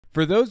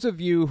For those of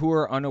you who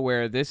are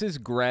unaware, this is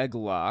Greg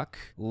Locke.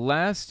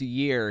 Last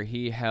year,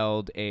 he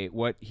held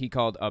what he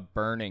called a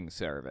burning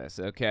service,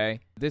 okay?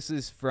 This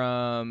is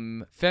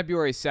from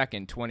February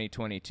 2nd,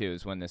 2022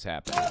 is when this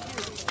happened.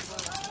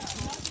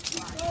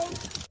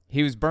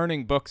 He was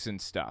burning books and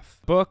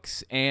stuff.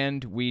 Books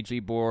and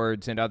Ouija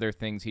boards and other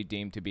things he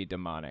deemed to be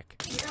demonic.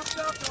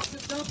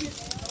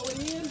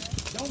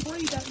 Don't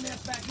breathe that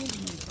mess back into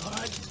you, all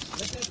right?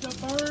 Let that stuff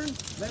burn,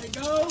 let it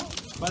go.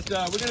 But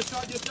we're going to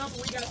start this up.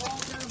 We got all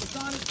kind of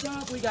Masonic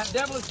stuff. We got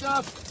devilish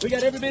stuff. We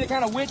got every bit of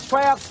kind of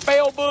witchcraft,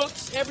 spell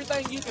books,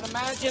 everything you can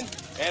imagine.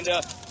 And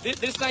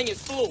this thing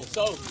is full.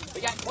 So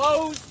we got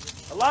clothes,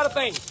 a lot of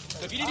things.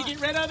 So if you need to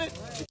get rid of it.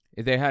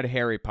 They had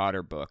Harry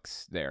Potter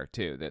books there,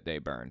 too, that they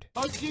burned.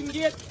 Most you can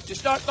get,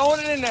 just start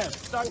throwing it in there.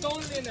 Start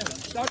throwing it in there.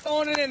 Start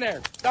throwing it in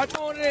there. Start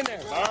throwing it in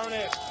there. Burn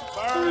it.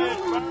 Burn it.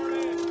 Burn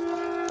it.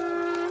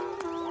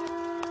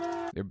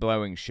 They're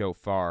blowing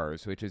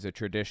shofars, which is a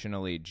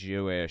traditionally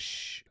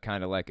Jewish,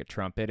 kind of like a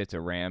trumpet. It's a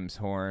ram's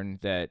horn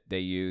that they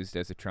used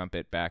as a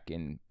trumpet back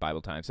in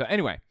Bible times. So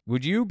anyway,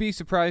 would you be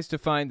surprised to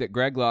find that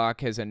Greg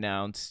Locke has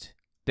announced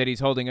that he's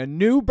holding a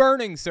new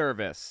burning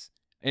service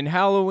in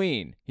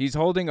Halloween? He's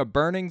holding a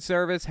burning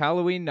service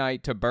Halloween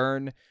night to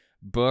burn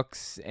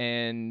books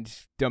and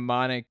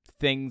demonic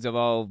things of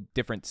all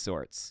different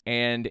sorts.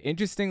 And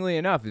interestingly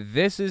enough,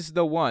 this is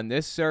the one,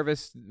 this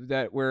service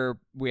that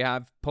we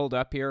have pulled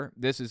up here,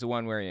 this is the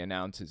one where he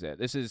announces it.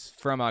 This is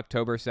from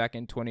October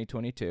 2nd,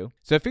 2022.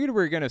 So I figured we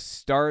were going to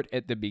start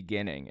at the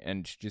beginning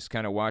and just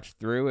kind of watch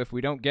through. If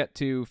we don't get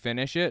to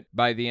finish it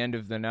by the end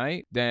of the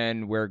night,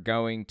 then we're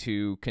going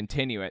to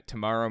continue it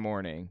tomorrow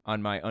morning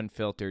on my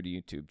unfiltered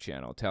YouTube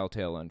channel,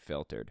 Telltale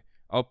Unfiltered.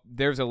 Oh,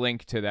 there's a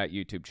link to that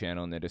YouTube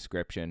channel in the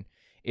description.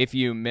 If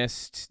you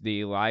missed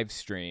the live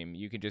stream,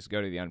 you can just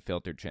go to the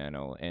Unfiltered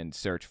channel and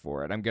search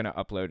for it. I'm going to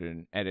upload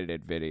an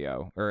edited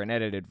video, or an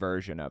edited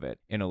version of it,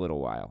 in a little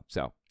while.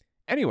 So,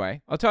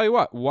 anyway, I'll tell you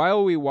what.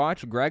 While we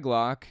watch Greg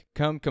Locke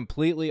come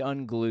completely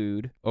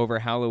unglued over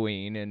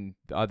Halloween and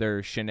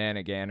other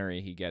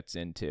shenaniganery he gets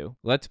into,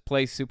 let's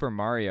play Super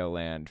Mario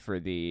Land for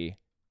the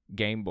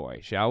Game Boy,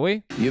 shall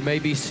we? You may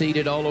be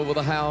seated all over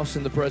the house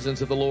in the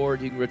presence of the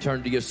Lord. You can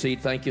return to your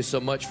seat. Thank you so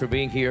much for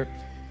being here.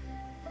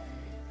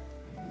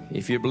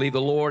 If you believe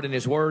the Lord and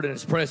His Word and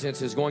His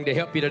presence is going to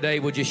help you today,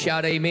 would you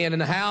shout amen in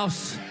the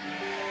house?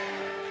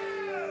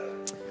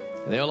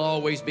 There'll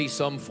always be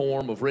some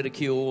form of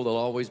ridicule. There'll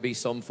always be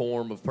some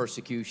form of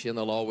persecution.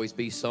 There'll always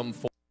be some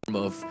form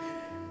of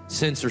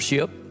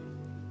censorship.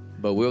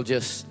 But we'll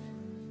just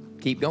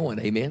keep going,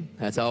 amen?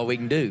 That's all we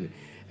can do.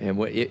 And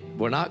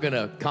we're not going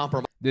to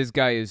compromise. This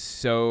guy is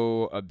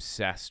so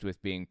obsessed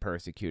with being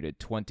persecuted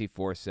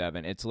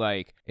 24/7. It's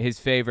like his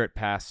favorite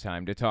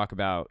pastime to talk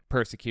about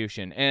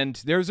persecution. And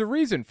there's a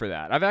reason for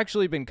that. I've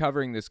actually been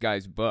covering this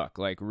guy's book,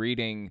 like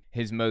reading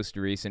his most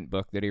recent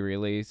book that he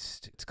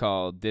released. It's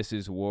called This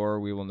is War,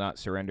 We Will Not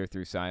Surrender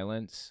Through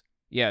Silence.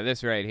 Yeah,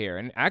 this right here.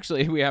 And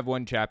actually, we have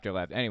one chapter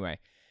left. Anyway,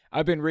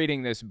 I've been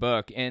reading this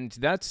book, and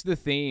that's the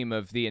theme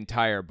of the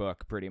entire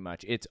book, pretty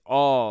much. It's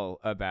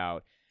all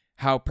about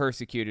how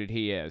persecuted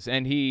he is.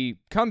 And he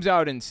comes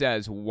out and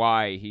says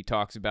why he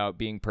talks about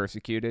being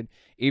persecuted,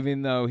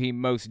 even though he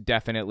most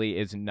definitely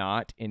is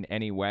not in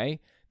any way.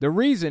 The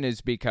reason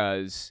is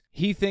because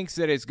he thinks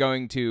that it's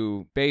going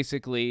to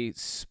basically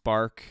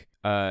spark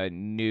a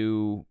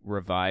new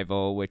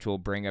revival, which will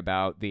bring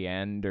about the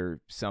end or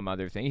some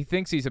other thing. He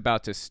thinks he's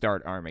about to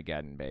start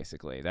Armageddon,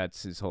 basically.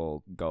 That's his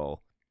whole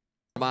goal.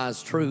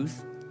 Compromise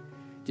truth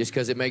just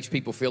because it makes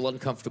people feel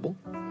uncomfortable.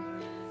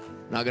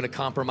 Not going to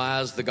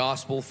compromise the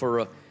gospel for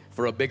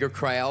a bigger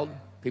crowd.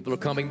 People are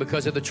coming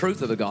because of the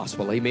truth of the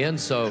gospel. Amen.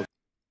 So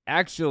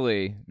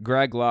actually,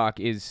 Greg Locke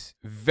is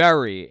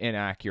very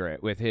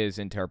inaccurate with his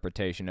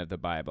interpretation of the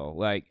Bible.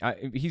 Like,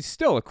 he's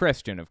still a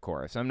Christian, of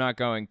course. I'm not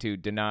going to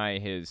deny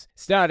his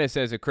status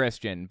as a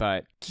Christian,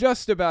 but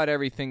just about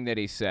everything that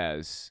he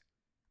says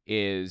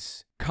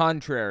is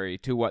contrary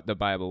to what the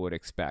Bible would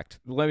expect.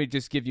 Let me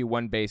just give you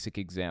one basic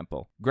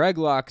example. Greg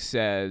Locke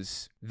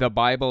says the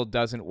Bible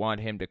doesn't want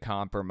him to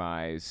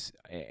compromise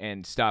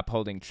and stop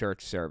holding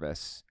church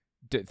service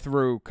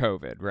through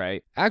COVID,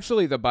 right?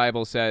 Actually, the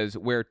Bible says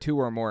where two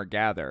or more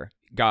gather,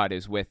 God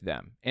is with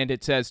them. And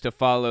it says to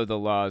follow the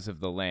laws of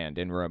the land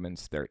in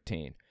Romans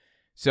 13.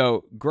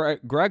 So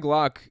Greg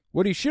Locke,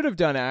 what he should have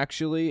done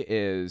actually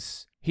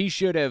is he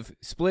should have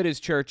split his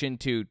church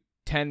into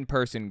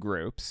 10-person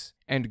groups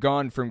and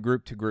gone from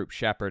group to group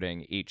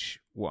shepherding each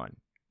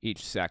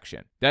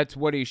section. That's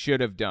what he should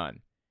have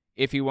done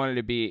if he wanted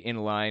to be in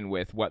line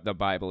with what the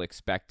Bible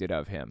expected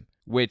of him,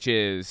 which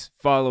is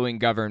following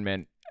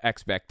government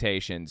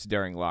expectations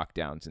during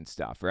lockdowns and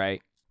stuff,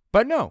 right?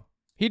 But no,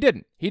 he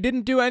didn't. He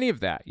didn't do any of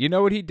that. You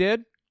know what he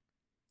did?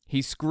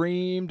 He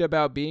screamed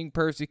about being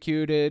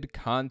persecuted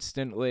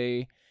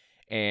constantly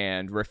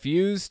and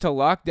refused to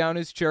lock down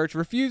his church,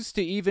 refused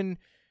to even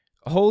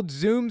hold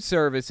Zoom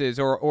services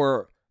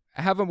or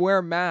have them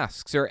wear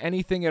masks or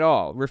anything at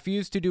all.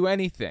 Refused to do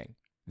anything.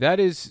 That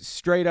is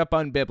straight up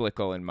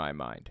unbiblical in my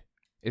mind.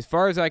 As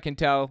far as I can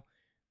tell,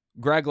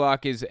 Greg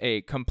Locke is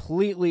a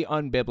completely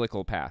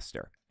unbiblical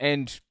pastor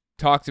and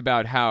talks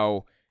about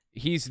how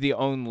he's the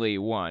only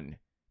one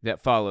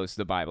that follows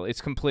the Bible.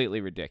 It's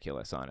completely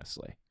ridiculous,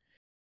 honestly.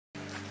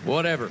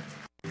 Whatever.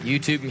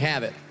 YouTube can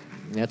have it.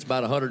 That's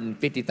about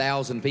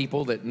 150,000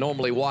 people that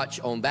normally watch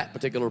on that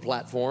particular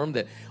platform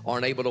that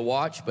aren't able to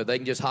watch, but they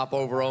can just hop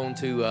over on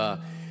to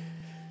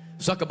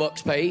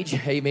Zuckerbuck's page.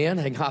 Amen.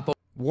 They can hop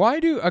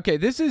over. Okay,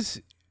 this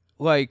is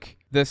like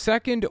the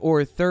second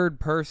or third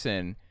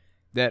person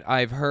that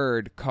I've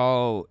heard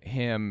call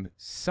him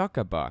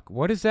Suckabuck.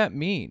 What does that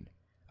mean?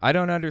 I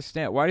don't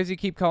understand. Why does he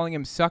keep calling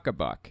him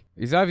Suckabuck?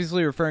 He's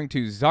obviously referring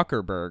to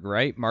Zuckerberg,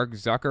 right? Mark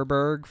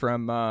Zuckerberg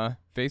from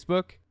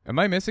Facebook. Am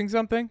I missing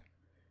something?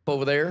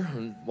 Over there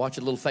and watch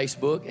a little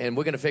Facebook, and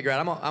we're going to figure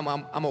out. I'm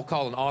going to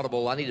call an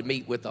audible. I need to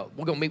meet with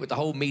we're going to meet with the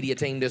whole media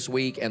team this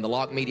week, and the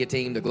Locke media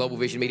team, the Global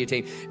Vision media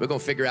team. We're going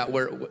to figure out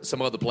where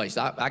some other place.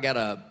 I got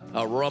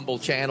a Rumble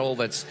channel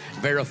that's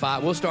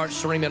verified. We'll start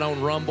streaming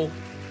on Rumble.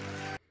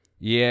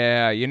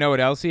 Yeah, you know what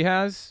else he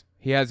has?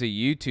 He has a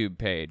YouTube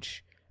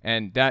page,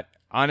 and that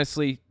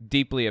honestly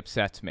deeply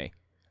upsets me.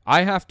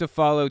 I have to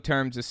follow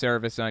terms of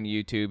service on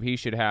YouTube. He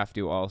should have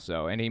to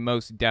also, and he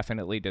most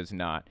definitely does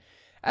not.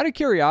 Out of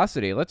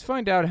curiosity, let's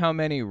find out how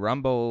many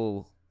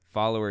Rumble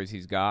followers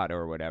he's got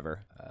or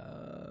whatever.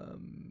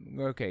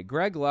 Okay,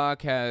 Greg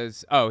Locke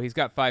has... Oh, he's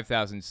got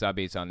 5,000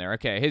 subbies on there.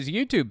 Okay, his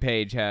YouTube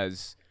page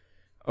has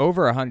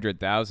over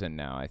 100,000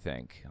 now, I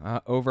think.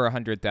 Over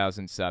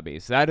 100,000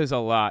 subbies. That is a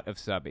lot of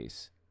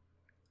subbies.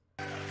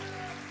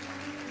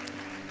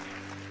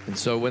 And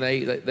so when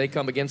they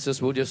come against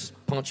us, we'll just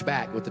punch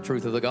back with the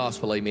truth of the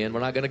gospel, amen. We're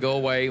not going to go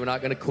away. We're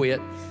not going to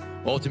quit.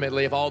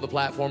 Ultimately, if all the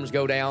platforms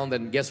go down,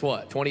 then guess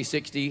what?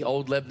 2060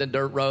 Old Lebanon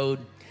Dirt Road,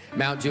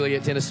 Mount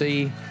Juliet,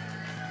 Tennessee,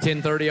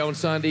 10:30 on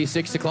Sunday,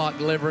 6 o'clock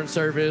deliverance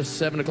service,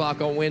 7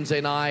 o'clock on Wednesday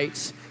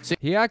nights.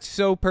 He acts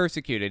so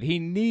persecuted. He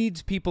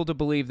needs people to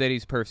believe that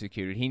he's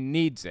persecuted. He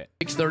needs it.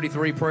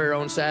 6:33 prayer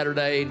on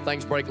Saturday, and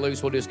things break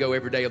loose. We'll just go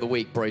every day of the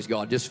week, praise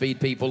God. Just feed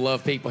people,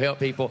 love people, help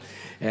people,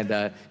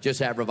 and just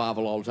have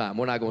revival all the time.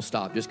 We're not going to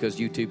stop just because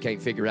YouTube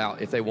can't figure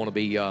out if they want to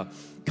be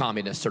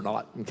communists or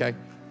not, okay?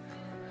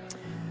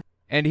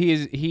 And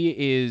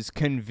he is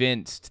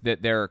convinced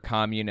that there are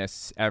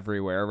communists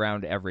everywhere,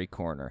 around every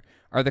corner.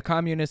 Are the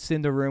communists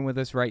in the room with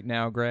us right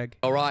now, Greg?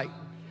 All right.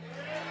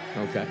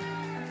 Okay.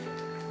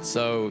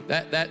 So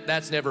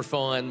that's never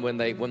fun when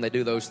they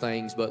do those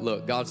things. But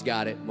look, God's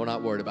got it. We're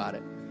not worried about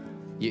it.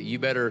 You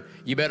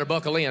better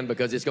buckle in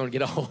because it's going to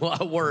get a whole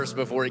lot worse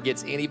before it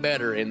gets any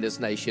better in this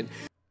nation.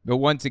 But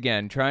once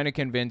again, trying to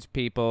convince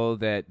people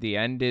that the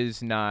end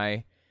is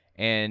nigh.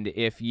 And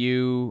if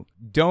you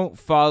don't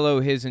follow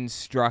his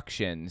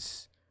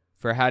instructions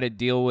for how to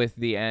deal with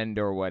the end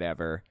or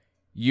whatever,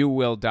 you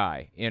will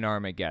die in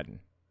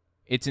Armageddon.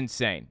 It's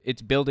insane.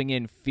 It's building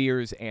in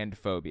fears and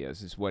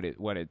phobias is what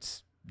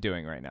it's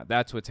doing right now.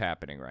 That's what's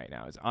happening right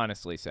now. It's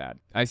honestly sad.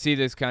 I see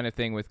this kind of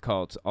thing with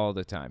cults all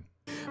the time.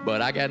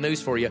 But I got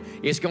news for you.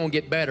 It's going to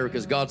get better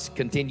because God's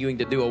continuing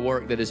to do a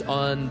work that is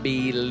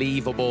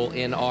unbelievable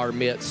in our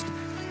midst,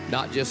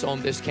 not just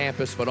on this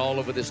campus, but all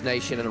over this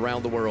nation and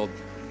around the world.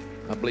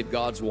 I believe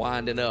God's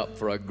winding up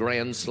for a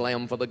grand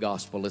slam for the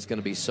gospel. It's going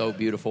to be so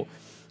beautiful.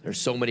 There's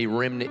so many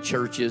remnant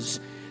churches,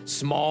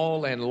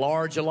 small and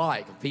large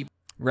alike.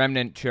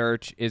 Remnant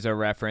church is a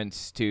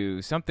reference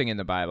to something in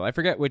the Bible. I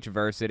forget which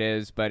verse it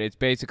is, but it's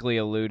basically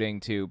alluding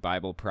to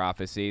Bible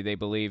prophecy. They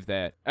believe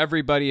that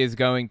everybody is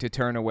going to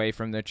turn away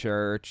from the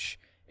church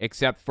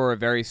except for a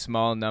very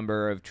small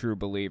number of true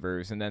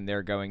believers, and then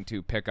they're going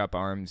to pick up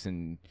arms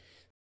and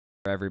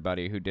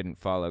everybody who didn't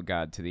follow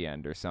God to the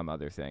end or some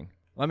other thing.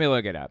 Let me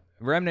look it up.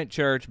 Remnant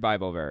Church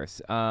Bible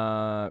verse.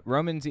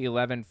 Romans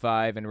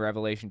 11:5 and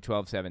Revelation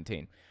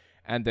 12:17.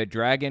 And the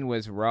dragon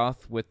was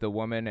wroth with the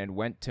woman and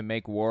went to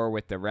make war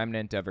with the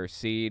remnant of her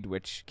seed,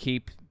 which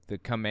keep the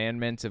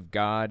commandments of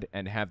God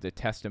and have the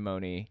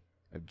testimony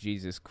of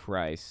Jesus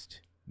Christ.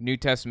 New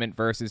Testament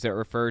verses that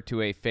refer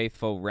to a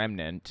faithful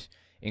remnant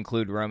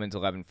include Romans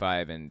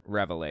 11:5 and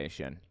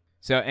Revelation.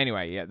 So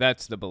anyway, yeah,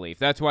 that's the belief.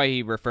 That's why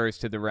he refers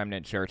to the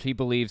remnant church. He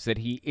believes that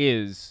he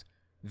is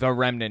the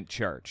remnant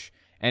church.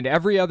 And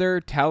every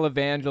other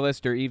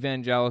televangelist or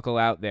evangelical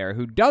out there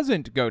who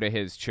doesn't go to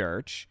his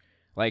church,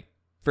 like,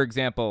 for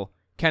example,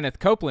 Kenneth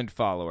Copeland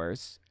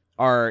followers,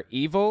 are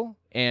evil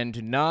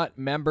and not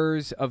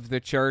members of the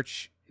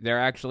church. They're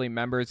actually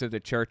members of the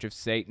Church of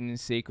Satan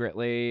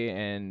secretly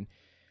and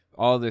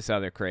all this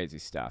other crazy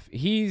stuff.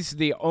 He's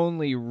the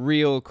only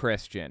real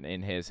Christian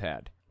in his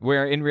head,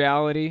 where in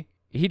reality,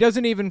 he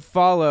doesn't even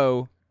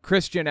follow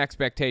Christian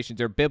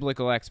expectations or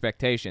biblical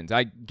expectations.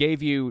 I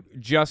gave you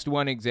just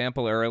one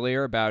example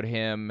earlier about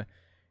him,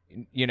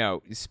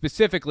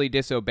 specifically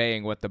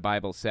disobeying what the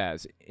Bible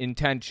says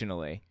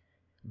intentionally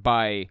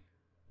by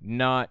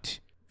not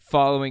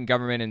following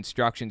government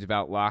instructions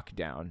about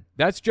lockdown.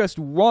 That's just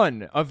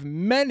one of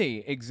many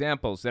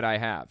examples that I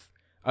have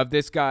of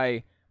this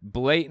guy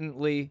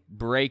blatantly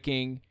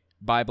breaking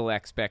Bible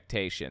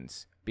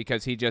expectations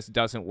because he just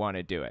doesn't want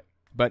to do it.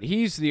 But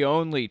he's the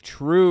only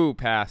true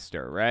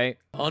pastor, right?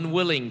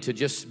 Unwilling to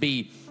just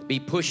be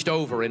pushed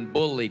over and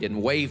bullied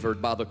and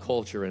wavered by the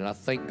culture. And I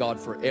thank God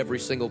for every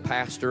single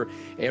pastor,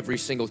 every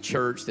single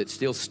church that's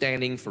still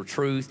standing for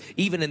truth.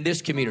 Even in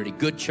this community,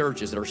 good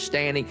churches that are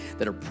standing,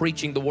 that are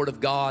preaching the Word of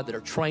God, that are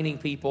training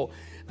people,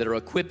 that are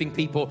equipping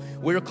people.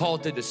 We're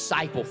called to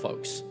disciple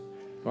folks.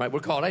 All right,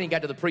 we're called, I ain't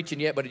got to the preaching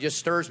yet, but it just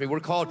stirs me.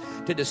 We're called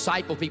to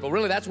disciple people.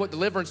 Really, that's what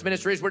deliverance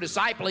ministry is. We're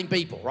discipling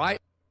people, right?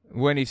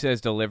 When he says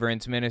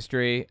deliverance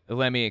ministry,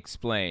 let me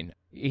explain.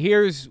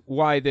 Here's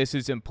why this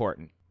is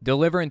important.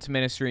 Deliverance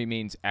ministry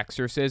means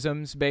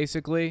exorcisms,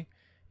 basically.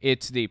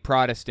 It's the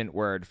Protestant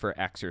word for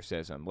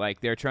exorcism.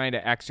 Like, they're trying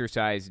to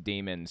exorcise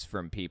demons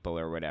from people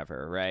or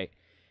whatever, right?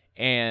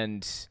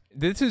 And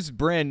this is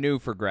brand new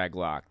for Greg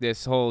Locke,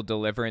 this whole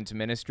deliverance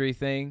ministry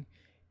thing.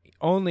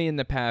 Only in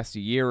the past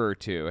year or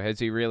two has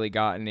he really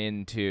gotten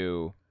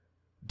into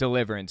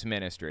deliverance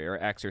ministry or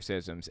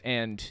exorcisms.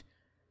 And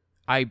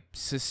I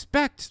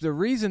suspect the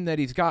reason that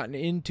he's gotten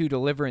into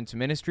deliverance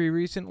ministry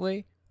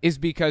recently is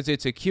because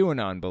it's a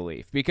QAnon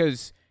belief.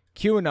 Because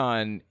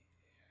QAnon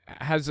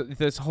has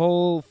this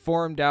whole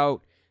formed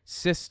out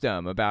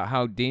system about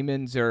how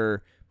demons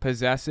are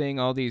possessing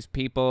all these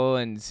people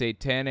and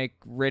satanic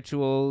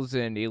rituals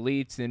and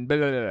elites and blah,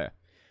 blah, blah.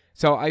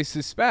 So I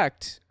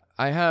suspect,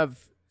 I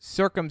have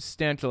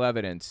circumstantial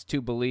evidence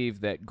to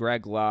believe that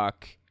Greg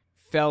Locke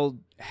fell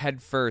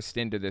headfirst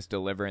into this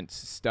deliverance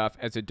stuff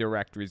as a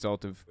direct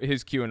result of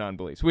his QAnon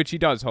beliefs, which he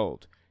does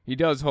hold. He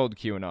does hold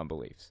QAnon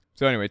beliefs.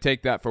 So anyway,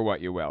 take that for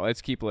what you will.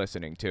 Let's keep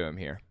listening to him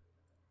here.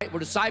 We're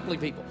discipling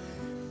people.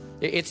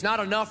 It's not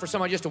enough for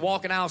someone just to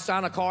walk an aisle,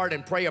 sign a card,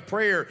 and pray a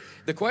prayer.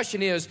 The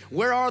question is,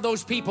 where are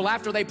those people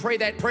after they pray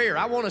that prayer?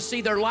 I want to see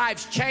their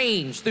lives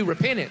changed through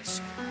repentance.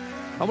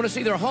 I want to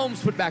see their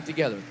homes put back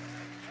together.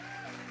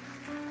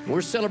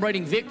 We're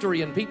celebrating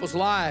victory in people's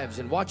lives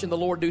and watching the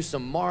Lord do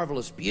some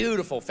marvelous,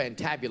 beautiful,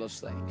 fantabulous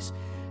things.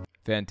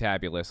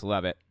 Fantabulous.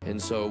 Love it.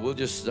 And so we'll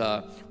just,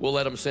 we'll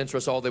let them censor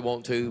us all they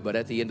want to, but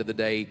at the end of the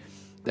day,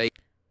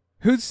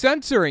 Who's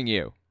censoring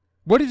you?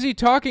 What is he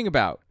talking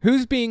about?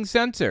 Who's being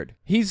censored?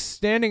 He's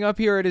standing up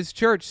here at his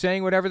church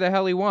saying whatever the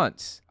hell he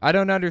wants. I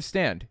don't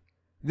understand.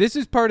 This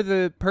is part of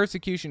the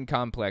persecution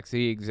complex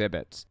he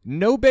exhibits.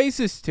 No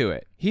basis to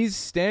it. He's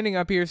standing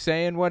up here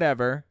saying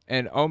whatever,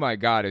 and oh my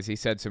God, has he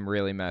said some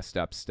really messed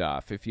up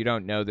stuff. If you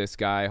don't know this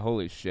guy,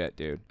 holy shit,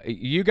 dude.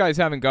 You guys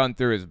haven't gone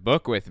through his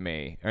book with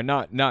me, or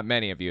not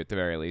many of you at the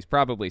very least,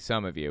 probably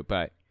some of you,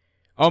 but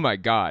oh my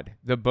God,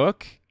 the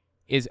book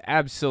is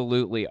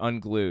absolutely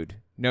unglued.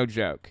 No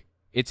joke.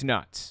 It's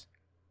nuts.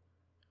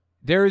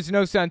 There is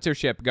no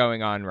censorship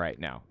going on right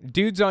now.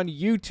 Dude's on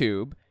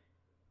YouTube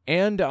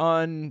and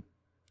on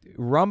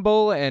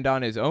Rumble and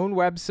on his own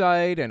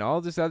website and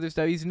all this other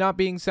stuff. He's not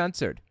being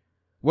censored.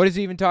 What is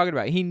he even talking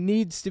about? He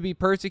needs to be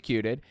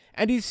persecuted,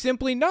 and he's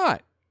simply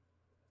not.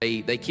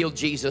 They killed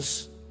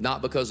Jesus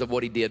not because of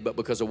what he did, but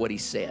because of what he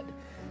said.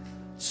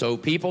 So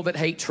people that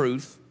hate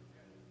truth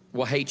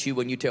will hate you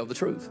when you tell the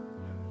truth.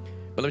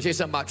 But let me tell you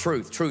something about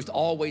truth. Truth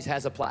always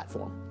has a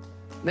platform.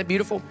 Isn't that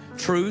beautiful?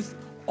 Truth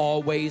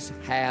always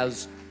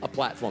has a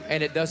platform,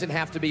 and it doesn't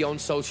have to be on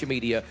social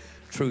media.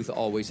 Truth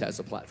always has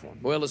a platform.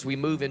 Well, as we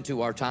move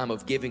into our time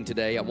of giving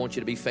today, I want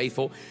you to be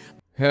faithful.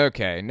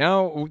 Okay,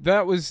 now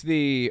that was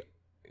the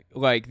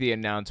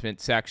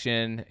announcement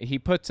section. He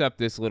puts up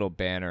this little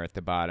banner at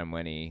the bottom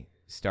when he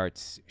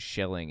starts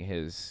shilling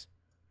his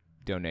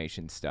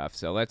donation stuff.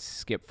 So let's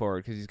skip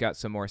forward because he's got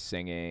some more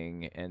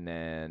singing, and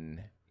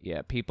then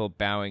yeah, people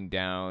bowing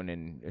down,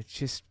 and it's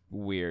just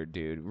weird,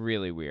 dude.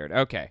 Really weird.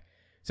 Okay.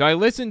 So I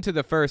listened to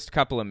the first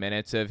couple of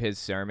minutes of his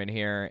sermon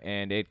here,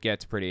 and it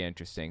gets pretty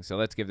interesting. So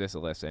let's give this a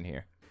listen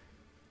here.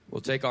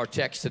 We'll take our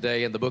text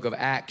today in the book of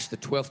Acts, the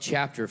 12th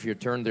chapter, if you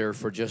turn there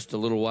for just a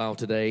little while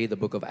today, the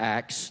book of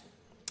Acts.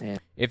 And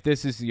if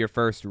this is your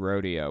first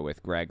rodeo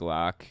with Greg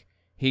Locke,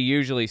 he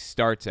usually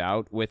starts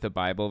out with a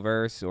Bible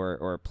verse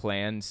or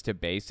plans to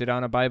base it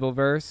on a Bible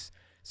verse.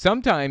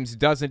 Sometimes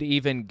doesn't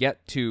even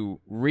get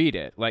to read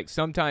it. Like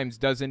sometimes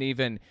doesn't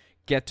even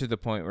get to the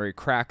point where he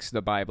cracks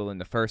the Bible in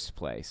the first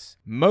place.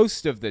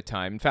 Most of the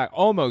time, in fact,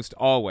 almost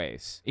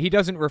always, he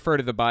doesn't refer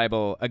to the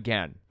Bible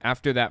again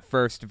after that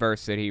first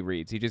verse that he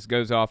reads. He just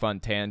goes off on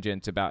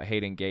tangents about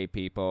hating gay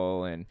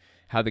people and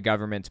how the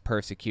government's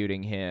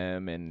persecuting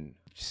him and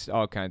just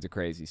all kinds of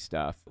crazy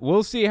stuff.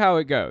 We'll see how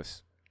it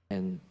goes.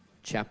 And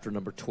chapter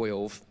number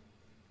 12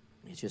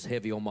 is just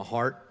heavy on my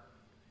heart.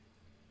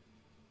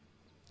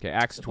 Okay,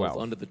 Acts 12.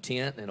 Both under the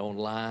tent and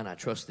online. I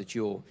trust that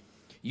you'll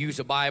use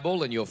a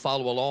Bible and you'll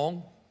follow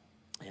along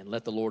and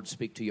let the Lord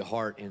speak to your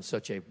heart in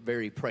such a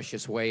very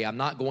precious way. I'm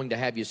not going to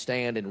have you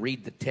stand and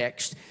read the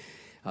text.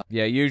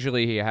 Yeah,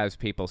 usually he has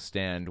people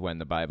stand when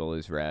the Bible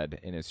is read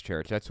in his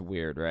church. That's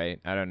weird, right?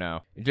 I don't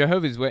know.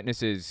 Jehovah's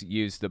Witnesses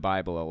use the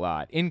Bible a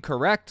lot.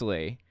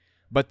 Incorrectly,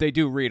 but they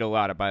do read a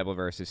lot of Bible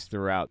verses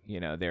throughout,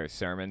 their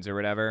sermons or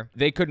whatever.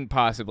 They couldn't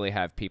possibly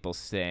have people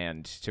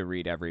stand to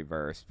read every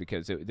verse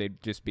because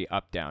they'd just be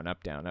up, down,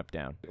 up, down, up,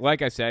 down.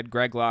 Like I said,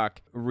 Greg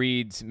Locke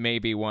reads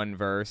maybe one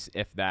verse,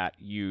 if that,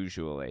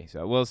 usually.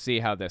 So we'll see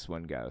how this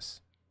one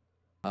goes.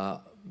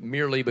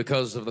 Merely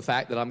because of the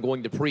fact that I'm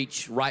going to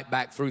preach right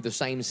back through the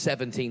same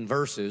 17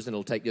 verses, and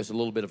it'll take just a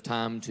little bit of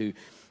time to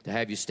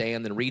have you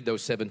stand and read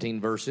those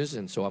 17 verses.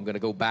 And so I'm going to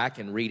go back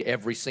and read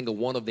every single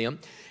one of them,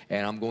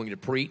 and I'm going to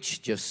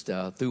preach just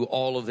through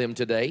all of them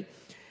today.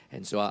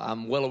 And so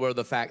I'm well aware of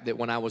the fact that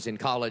when I was in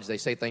college, they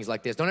say things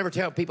like this: don't ever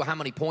tell people how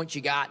many points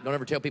you got. Don't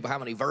ever tell people how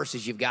many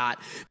verses you've got.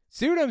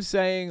 See what I'm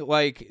saying?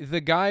 Like,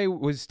 the guy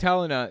was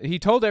he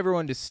told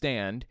everyone to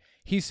stand.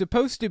 He's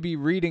supposed to be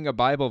reading a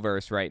Bible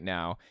verse right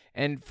now,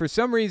 and for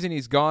some reason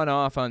he's gone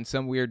off on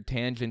some weird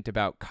tangent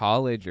about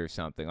college or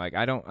something. Like,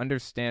 I don't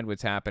understand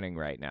what's happening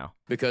right now.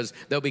 Because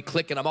they'll be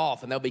clicking them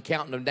off and they'll be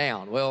counting them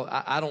down. Well,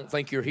 I don't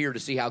think you're here to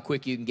see how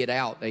quick you can get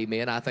out,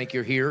 amen. I think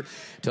you're here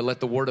to let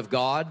the Word of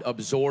God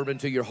absorb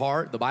into your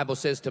heart. The Bible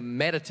says to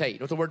meditate. You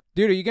know what the word?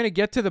 Dude, are you going to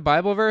get to the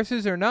Bible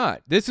verses or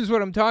not? This is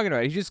what I'm talking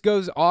about. He just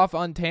goes off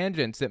on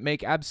tangents that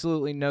make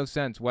absolutely no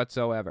sense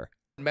whatsoever.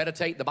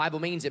 Meditate, the Bible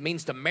means to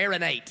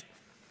marinate.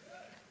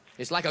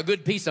 It's like a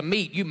good piece of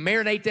meat. You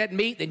marinate that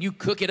meat, then you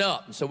cook it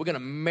up. And so we're going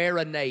to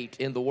marinate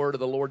in the Word of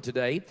the Lord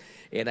today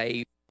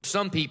in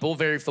some people,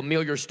 very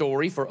familiar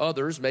story. For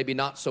others, maybe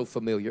not so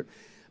familiar.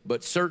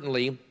 But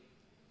certainly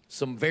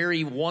some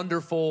very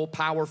wonderful,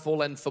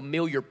 powerful, and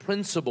familiar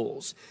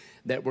principles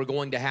that we're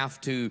going to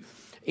have to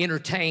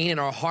entertain in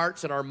our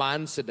hearts and our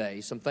minds today.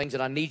 Some things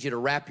that I need you to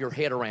wrap your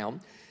head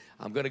around.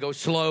 I'm going to go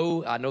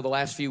slow. I know the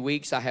last few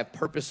weeks I have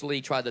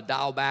purposely tried to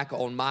dial back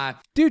on my...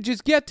 Dude,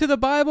 just get to the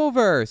Bible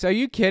verse. Are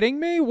you kidding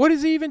me? What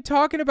is he even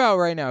talking about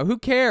right now? Who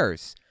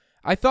cares?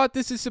 I thought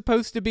this is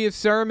supposed to be a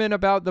sermon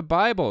about the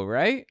Bible,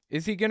 right?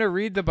 Is he going to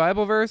read the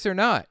Bible verse or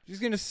not? He's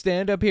going to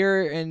stand up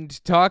here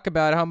and talk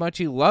about how much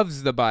he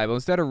loves the Bible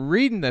instead of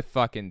reading the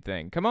fucking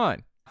thing. Come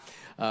on.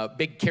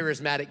 Big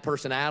charismatic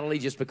personality,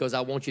 just because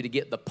I want you to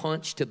get the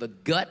punch to the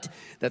gut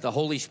that the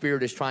Holy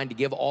Spirit is trying to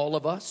give all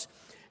of us.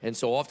 And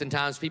so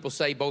oftentimes people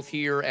say, both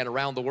here and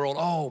around the world,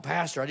 "Oh,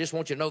 Pastor, I just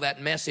want you to know that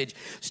message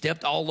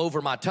stepped all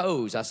over my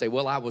toes." I say,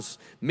 well, I was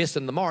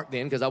missing the mark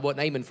then, because I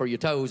wasn't aiming for your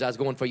toes. I was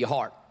going for your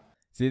heart.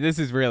 See, this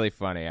is really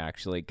funny,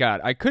 actually.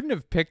 God, I couldn't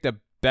have picked a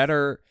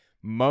better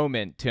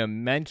moment to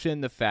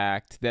mention the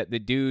fact that the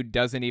dude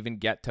doesn't even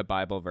get to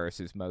Bible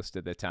verses most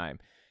of the time.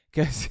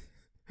 Because...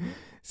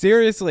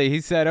 seriously,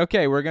 he said,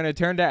 okay, we're going to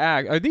turn to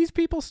Acts. Are these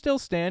people still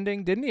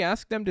standing? Didn't he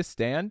ask them to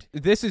stand?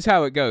 This is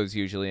how it goes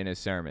usually in his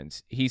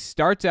sermons. He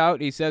starts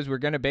out, he says, we're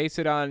going to base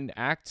it on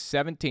Acts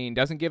 17.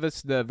 Doesn't give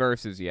us the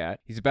verses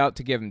yet. He's about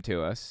to give them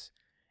to us.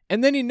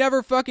 And then he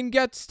never fucking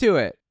gets to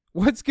it.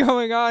 What's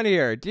going on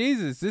here?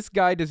 Jesus, this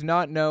guy does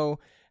not know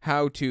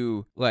how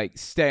to,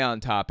 stay on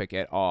topic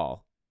at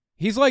all.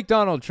 He's like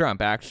Donald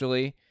Trump,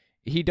 actually.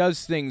 He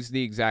does things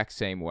the exact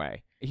same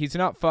way. He's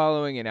not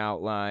following an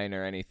outline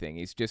or anything.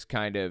 He's just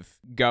kind of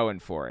going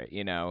for it,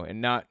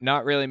 and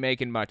not really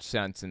making much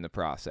sense in the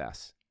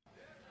process.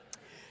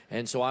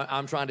 And so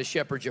I'm trying to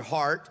shepherd your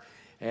heart.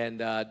 And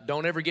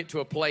don't ever get to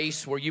a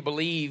place where you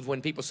believe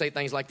when people say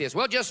things like this,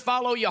 well, just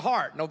follow your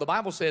heart. No, the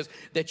Bible says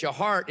that your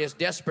heart is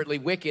desperately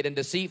wicked and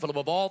deceitful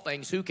above all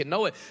things. Who can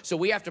know it? So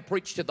we have to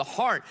preach to the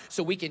heart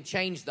so we can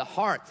change the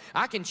heart.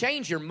 I can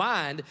change your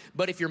mind,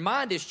 but if your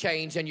mind is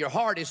changed and your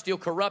heart is still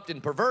corrupt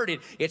and perverted,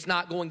 it's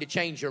not going to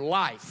change your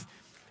life.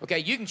 Okay,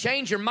 you can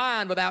change your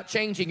mind without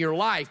changing your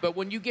life, but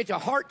when you get your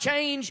heart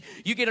change,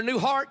 you get a new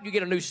heart, you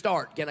get a new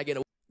start. Can I get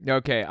a...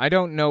 Okay, I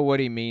don't know what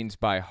he means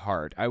by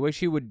heart. I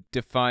wish he would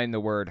define the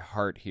word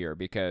heart here,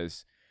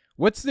 because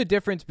what's the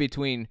difference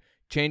between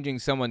changing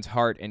someone's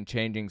heart and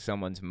changing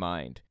someone's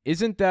mind?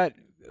 Isn't that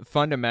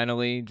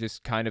fundamentally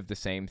just kind of the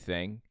same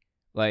thing?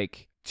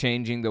 Like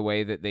changing the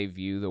way that they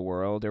view the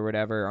world or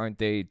whatever? Aren't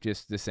they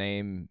just the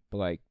same,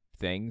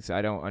 things?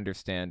 I don't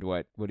understand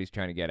what he's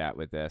trying to get at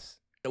with this.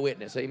 A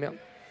witness, amen?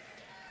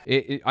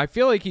 I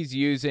feel like he's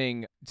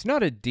using, it's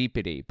not a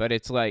deepity, but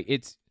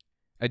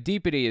a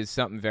deepity is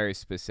something very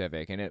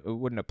specific, and it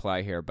wouldn't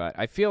apply here, but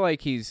I feel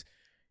like he's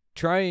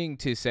trying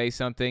to say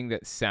something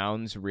that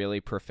sounds really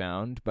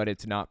profound, but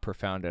it's not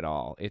profound at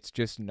all. It's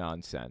just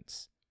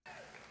nonsense.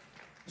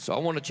 So I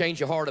want to change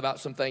your heart about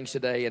some things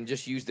today and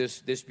just use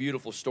this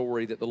beautiful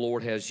story that the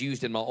Lord has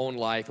used in my own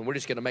life, and we're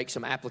just going to make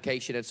some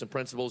application and some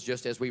principles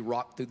just as we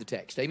rock through the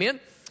text. Amen?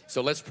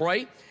 So let's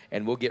pray,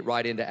 and we'll get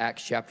right into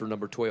Acts chapter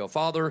number 12.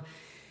 Father,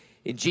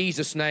 in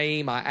Jesus'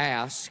 name I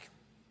ask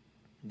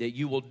that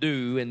you will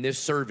do in this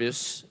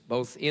service,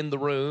 both in the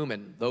room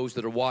and those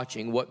that are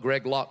watching, what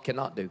Greg Locke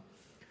cannot do.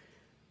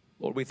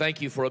 Lord, we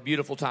thank you for a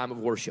beautiful time of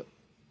worship.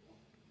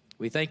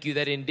 We thank you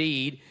that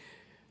indeed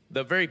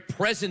the very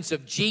presence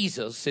of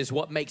Jesus is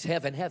what makes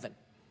heaven heaven.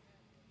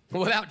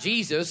 Without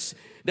Jesus,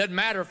 it doesn't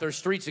matter if there's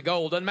streets of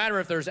gold, doesn't matter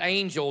if there's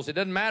angels, it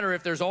doesn't matter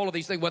if there's all of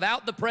these things.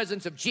 Without the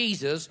presence of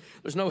Jesus,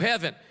 there's no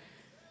heaven.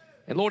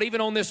 And Lord,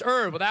 even on this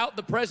earth, without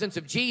the presence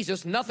of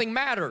Jesus, nothing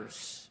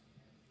matters.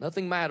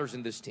 Nothing matters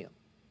in this tent.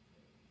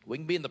 We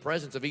can be in the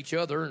presence of each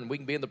other, and we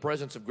can be in the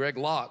presence of Greg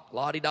Locke.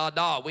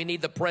 La-di-da-da. We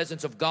need the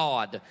presence of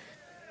God.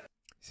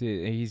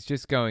 See, he's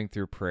just going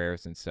through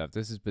prayers and stuff.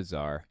 This is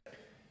bizarre.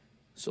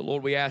 So,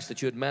 Lord, we ask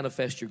that you would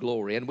manifest your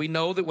glory. And we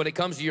know that when it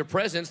comes to your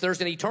presence,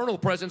 there's an eternal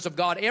presence of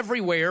God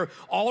everywhere,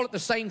 all at the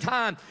same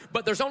time.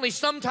 But there's only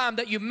some time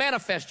that you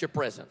manifest your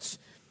presence,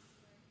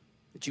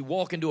 that you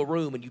walk into a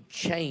room and you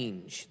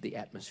change the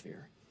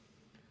atmosphere.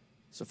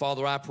 So,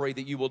 Father, I pray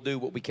that you will do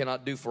what we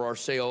cannot do for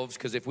ourselves,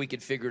 because if we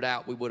could figure it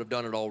out, we would have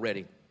done it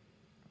already.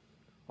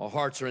 Our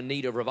hearts are in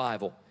need of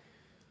revival.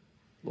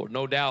 Lord,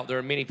 no doubt there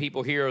are many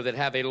people here that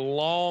have a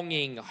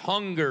longing,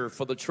 hunger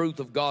for the truth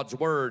of God's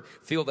word.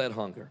 Feel that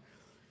hunger.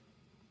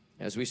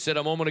 As we said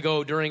a moment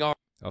ago during our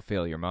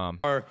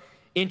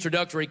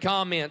introductory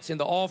comments in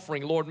the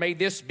offering, Lord, may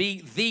this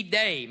be the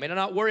day. May I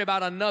not worry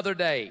about another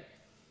day.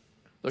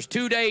 There's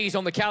 2 days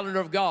on the calendar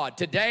of God,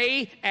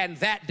 today and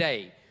that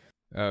day.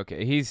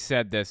 Okay, he's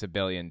said this a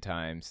billion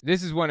times.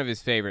 This is one of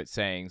his favorite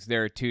sayings.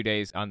 There are 2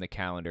 days on the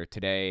calendar,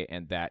 today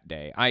and that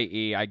day,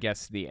 i.e., I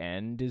guess the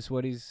end is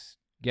what he's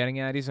getting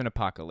at. He's an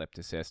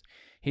apocalypticist.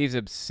 He's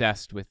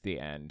obsessed with the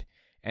end.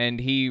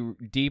 And he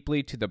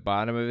deeply, to the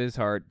bottom of his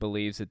heart,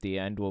 believes that the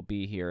end will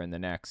be here in the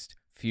next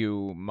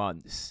few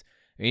months.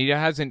 He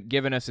hasn't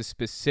given us a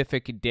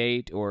specific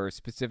date or a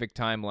specific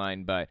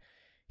timeline, but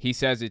he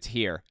says it's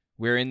here.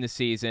 We're in the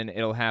season.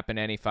 It'll happen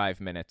any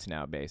 5 minutes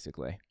now,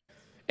 basically.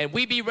 And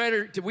we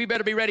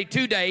better be ready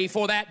today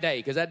for that day,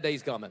 because that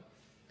day's coming.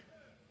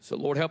 So,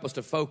 Lord, help us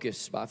to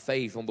focus by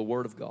faith on the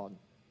Word of God.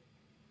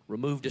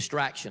 Remove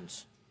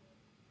distractions.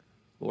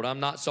 Lord,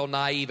 I'm not so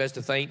naive as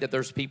to think that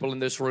there's people in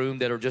this room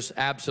that are just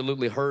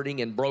absolutely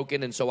hurting and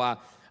broken, and so I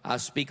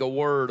speak a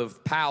word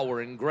of power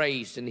and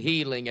grace and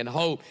healing and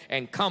hope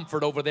and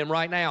comfort over them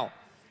right now.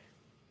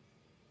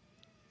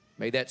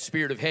 May that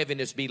spirit of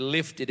heaviness be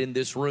lifted in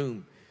this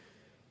room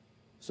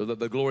so that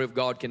the glory of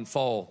God can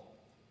fall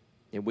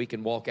and we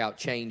can walk out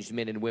changed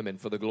men and women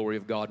for the glory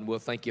of God, and we'll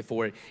thank you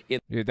for it.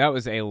 Dude, that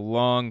was a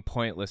long,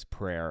 pointless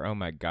prayer. Oh,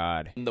 my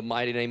God. In the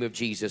mighty name of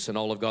Jesus, and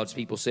all of God's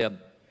people said.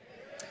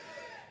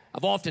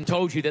 I've often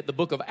told you that the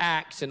book of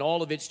Acts and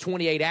all of its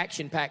 28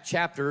 action-packed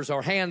chapters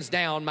are hands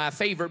down my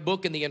favorite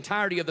book in the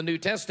entirety of the New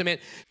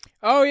Testament.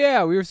 Oh,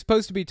 yeah, we were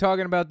supposed to be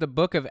talking about the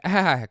book of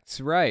Acts,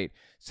 right?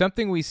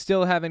 Something we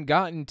still haven't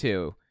gotten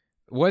to.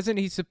 Wasn't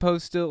he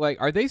supposed to,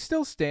 like, are they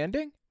still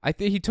standing? I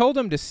think he told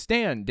them to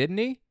stand, didn't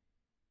he?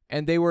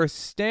 And they were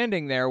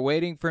standing there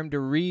waiting for him to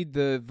read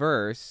the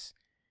verse.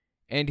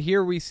 And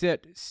here we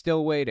sit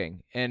still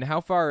waiting. And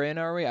how far in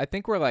are we? I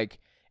think we're like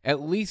at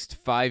least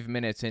 5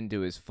 minutes into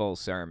his full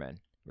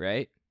sermon,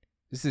 right?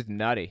 This is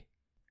nutty.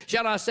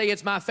 Shall I say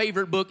it's my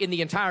favorite book in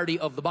the entirety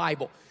of the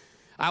Bible?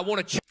 I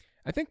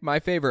think my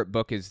favorite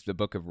book is the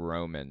book of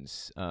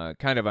Romans,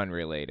 kind of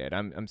unrelated.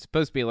 I'm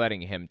supposed to be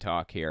letting him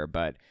talk here,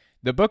 but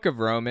the book of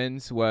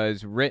Romans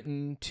was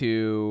written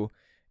to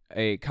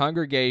a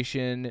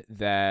congregation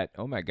that,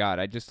 oh my God,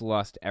 I just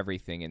lost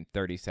everything in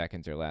 30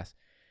 seconds or less.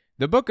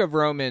 The book of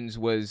Romans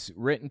was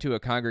written to a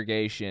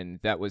congregation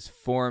that was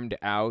formed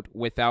out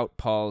without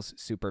Paul's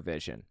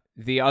supervision.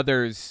 The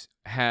others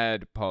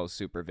had Paul's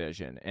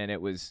supervision, and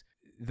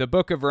the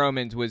book of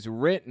Romans was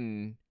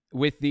written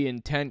with the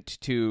intent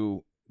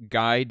to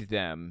guide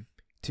them,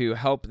 to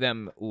help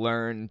them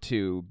learn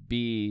to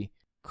be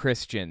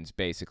Christians,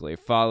 basically,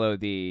 follow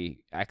the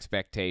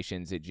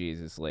expectations that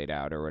Jesus laid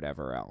out or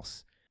whatever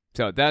else.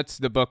 So that's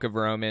the book of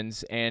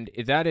Romans, and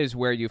that is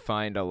where you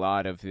find a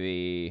lot of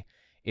the,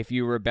 if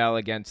you rebel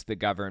against the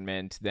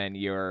government, then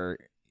you're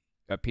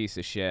a piece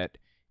of shit.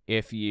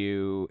 If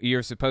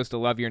you're supposed to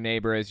love your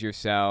neighbor as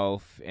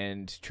yourself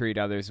and treat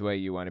others the way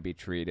you want to be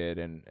treated,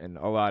 and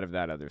a lot of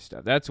that other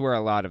stuff. That's where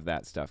a lot of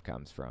that stuff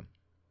comes from.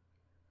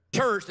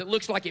 Church that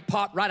looks like it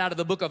popped right out of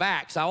the book of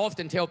Acts. I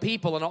often tell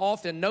people, and I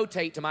often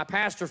notate to my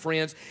pastor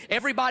friends,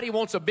 everybody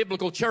wants a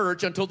biblical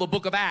church until the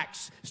book of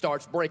Acts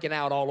starts breaking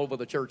out all over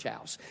the church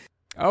house.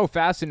 Oh,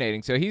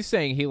 fascinating. So he's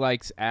saying he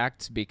likes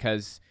Acts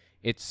because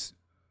it's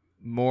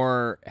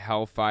more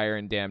hellfire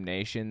and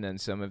damnation than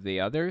some of the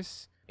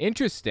others.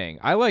 Interesting.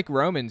 I like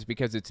Romans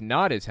because it's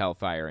not as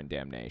hellfire and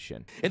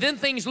damnation. And then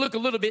things look a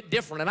little bit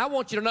different. And I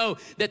want you to know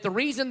that the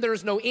reason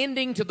there's no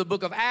ending to the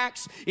book of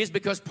Acts is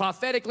because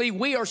prophetically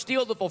we are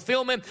still the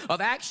fulfillment of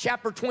Acts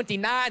chapter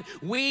 29.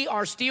 We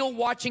are still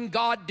watching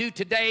God do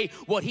today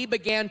what he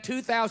began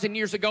 2,000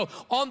 years ago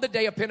on the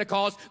day of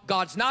Pentecost.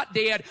 God's not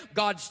dead.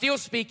 God's still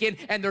speaking,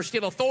 and there's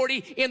still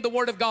authority in the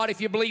word of God.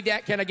 If you believe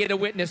that, can I get a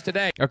witness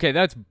today? Okay,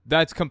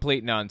 that's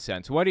complete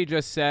nonsense. What he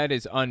just said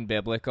is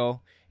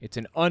unbiblical. It's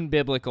an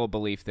unbiblical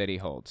belief that he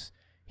holds.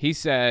 He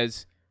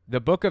says the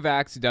book of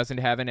Acts doesn't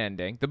have an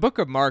ending. The book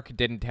of Mark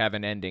didn't have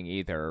an ending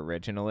either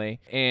originally.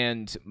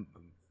 And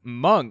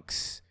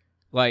monks,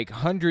 like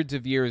hundreds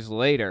of years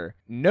later,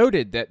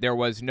 noted that there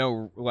was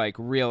no like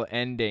real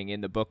ending in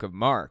the book of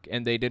Mark,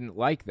 and they didn't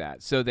like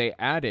that. So they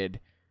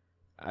added,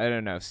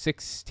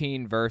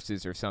 16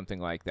 verses or something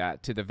like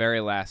that to the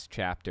very last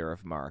chapter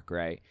of Mark,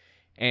 right?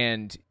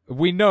 And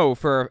we know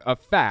for a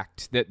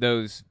fact that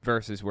those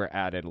verses were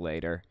added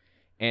later.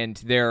 And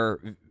they're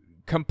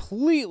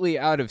completely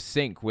out of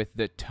sync with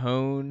the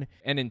tone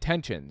and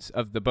intentions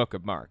of the book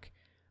of Mark.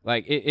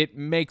 Like, it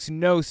makes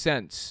no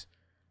sense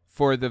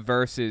for the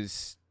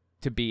verses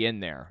to be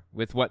in there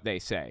with what they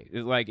say.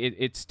 Like,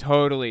 it's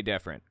totally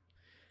different.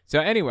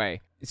 So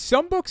anyway,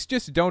 some books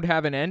just don't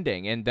have an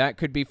ending, and that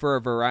could be for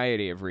a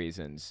variety of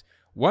reasons.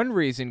 One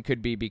reason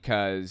could be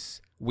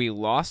because we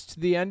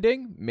lost the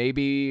ending.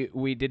 Maybe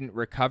we didn't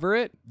recover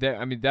it.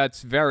 I mean,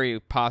 that's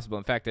very possible.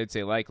 In fact, I'd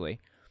say likely.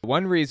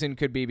 One reason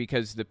could be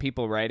because the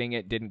people writing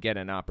it didn't get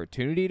an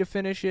opportunity to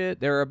finish it.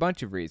 There are a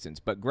bunch of reasons,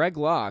 but Greg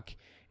Locke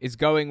is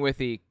going with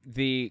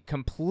the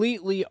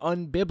completely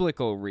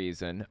unbiblical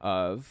reason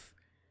of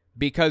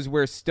because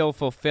we're still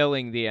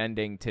fulfilling the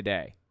ending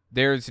today.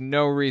 There's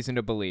no reason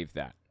to believe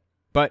that.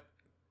 But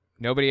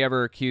nobody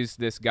ever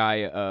accused this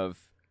guy of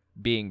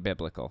being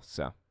biblical,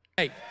 so.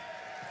 Hey.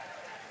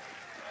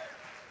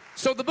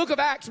 So the book of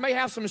Acts may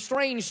have some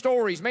strange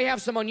stories, may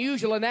have some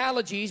unusual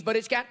analogies, but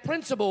it's got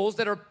principles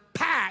that are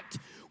packed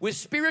with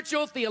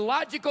spiritual,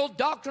 theological,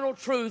 doctrinal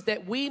truth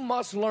that we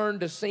must learn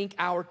to sink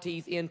our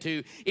teeth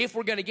into if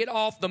we're going to get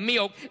off the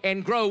milk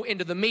and grow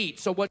into the meat.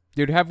 So what?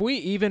 Dude, have we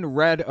even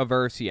read a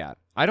verse yet?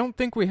 I don't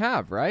think we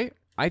have, right?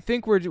 I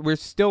think we're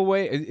still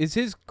waiting. Is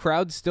his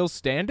crowd still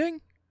standing?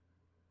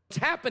 What's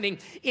happening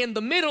in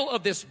the middle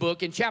of this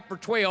book in chapter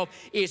 12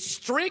 is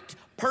strict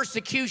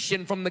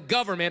persecution from the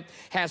government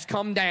has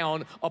come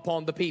down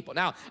upon the people.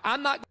 Now,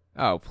 I'm not...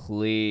 Oh,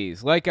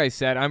 please. Like I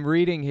said, I'm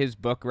reading his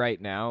book right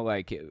now,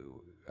 like,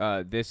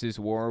 This is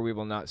War, We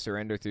Will Not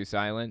Surrender Through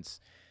Silence.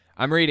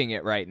 I'm reading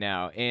it right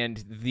now,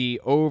 and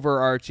the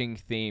overarching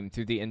theme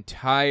through the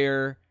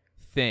entire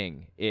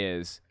thing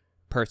is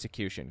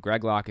persecution.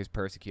 Greg Locke is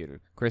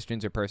persecuted.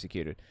 Christians are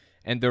persecuted.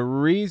 And the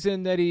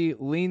reason that he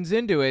leans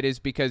into it is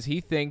because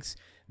he thinks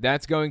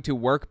that's going to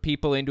work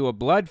people into a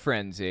blood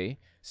frenzy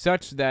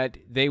such that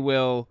they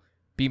will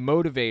be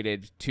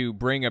motivated to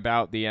bring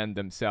about the end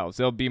themselves.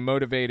 They'll be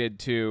motivated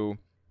to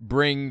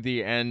bring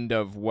the end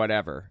of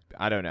whatever.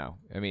 I don't know.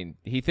 I mean,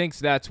 he thinks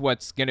that's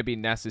what's going to be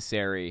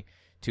necessary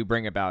to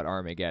bring about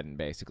Armageddon,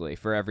 basically,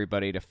 for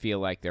everybody to feel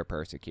like they're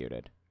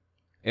persecuted.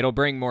 It'll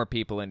bring more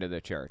people into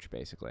the church,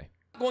 basically.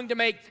 Going to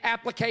make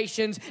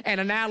applications and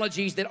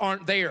analogies that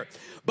aren't there.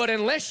 But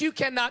unless you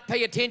cannot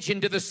pay attention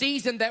to the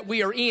season that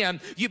we are in,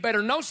 you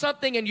better know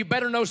something, and you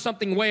better know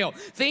something well.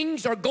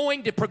 Things are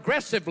going to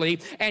progressively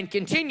and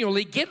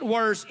continually get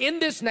worse in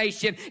this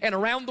nation and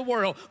around the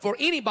world for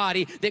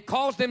anybody that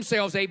calls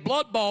themselves a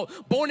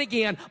blood-bought,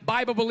 born-again,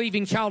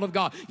 Bible-believing child of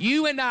God.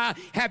 You and I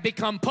have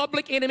become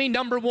public enemy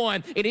number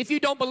one. And if you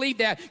don't believe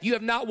that, you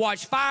have not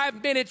watched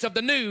 5 minutes of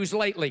the news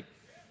lately.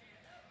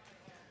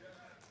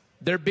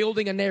 They're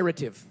building a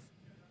narrative.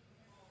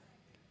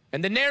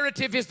 And the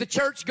narrative is the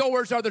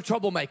churchgoers are the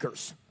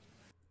troublemakers.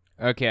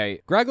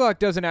 Okay, Greg Locke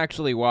doesn't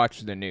actually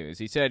watch the news.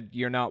 He said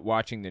you're not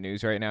watching the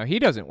news right now. He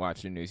doesn't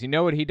watch the news. You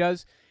know what he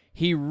does?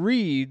 He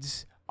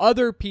reads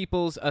other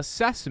people's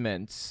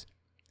assessments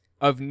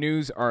of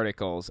news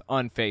articles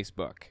on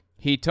Facebook.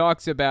 He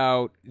talks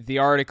about the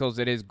articles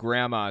that his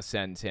grandma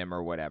sends him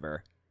or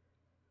whatever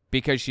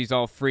because she's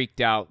all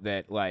freaked out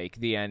that, like,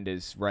 the end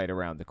is right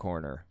around the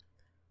corner.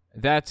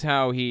 That's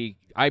how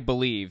I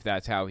believe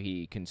that's how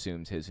he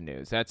consumes his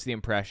news. That's the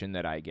impression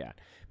that I get.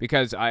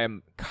 Because I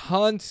am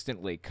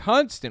constantly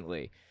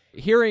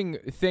hearing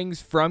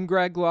things from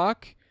Greg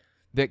Locke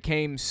that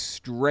came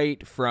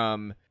straight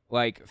from,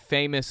 like,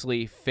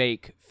 famously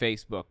fake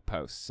Facebook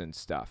posts and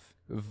stuff.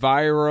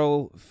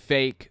 Viral,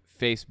 fake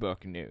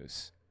Facebook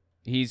news.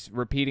 He's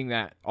repeating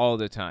that all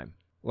the time.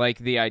 Like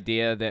the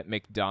idea that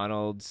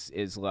McDonald's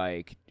is,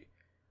 like,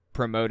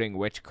 promoting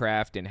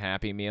witchcraft in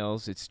Happy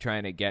Meals. It's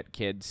trying to get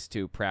kids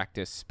to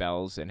practice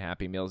spells in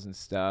Happy Meals and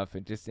stuff.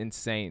 And just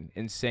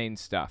insane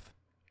stuff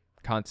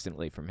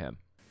constantly from him.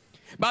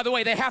 By the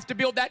way, they have to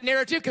build that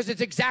narrative because it's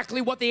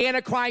exactly what the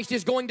Antichrist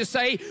is going to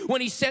say when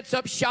he sets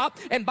up shop.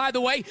 And by the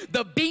way,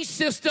 the beast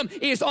system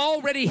is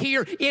already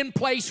here in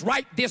place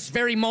right this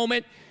very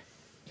moment.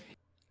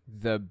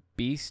 The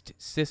beast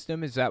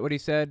system, is that what he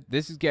said?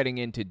 This is getting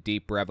into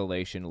deep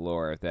Revelation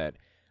lore that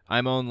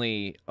I'm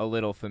only a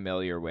little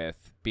familiar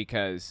with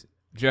because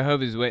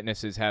Jehovah's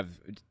Witnesses have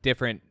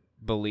different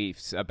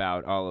beliefs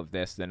about all of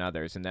this than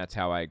others, and that's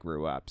how I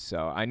grew up.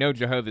 So I know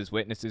Jehovah's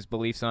Witnesses'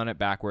 beliefs on it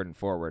backward and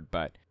forward,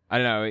 but I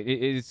don't know.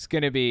 It's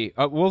going to be...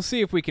 we'll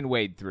see if we can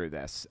wade through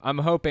this. I'm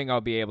hoping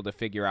I'll be able to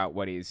figure out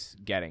what he's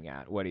getting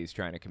at, what he's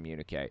trying to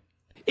communicate.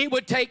 It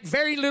would take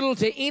very little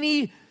to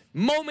any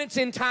moments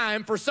in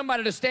time for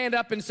somebody to stand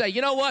up and say, you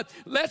know what,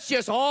 let's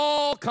just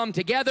all come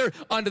together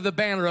under the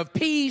banner of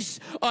peace,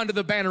 under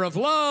the banner of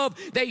love.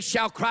 They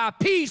shall cry,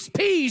 peace,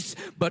 peace,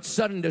 but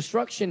sudden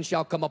destruction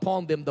shall come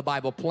upon them, the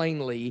Bible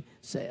plainly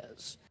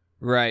says.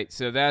 Right,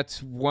 so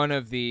that's one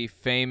of the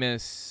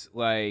famous,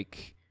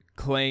 like,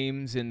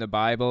 claims in the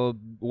Bible.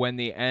 When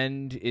the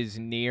end is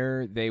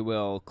near, they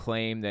will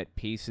claim that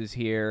peace is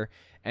here.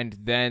 And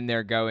then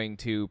they're going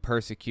to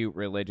persecute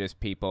religious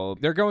people.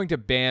 They're going to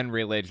ban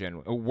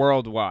religion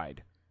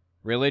worldwide.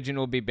 Religion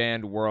will be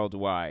banned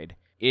worldwide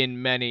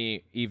in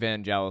many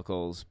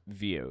evangelicals'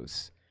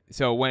 views.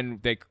 So when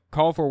they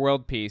call for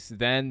world peace,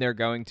 then they're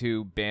going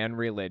to ban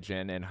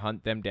religion and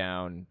hunt them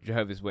down.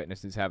 Jehovah's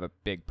Witnesses have a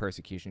big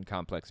persecution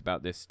complex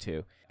about this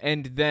too.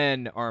 And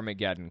then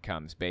Armageddon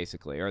comes,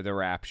 basically, or the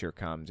rapture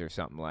comes or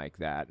something like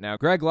that. Now,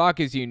 Greg Locke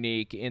is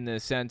unique in the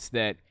sense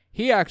that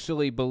he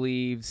actually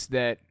believes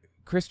that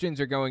Christians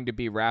are going to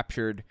be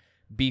raptured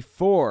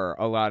before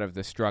a lot of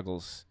the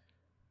struggles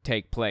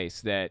take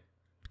place that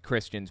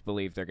Christians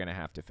believe they're going to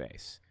have to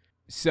face.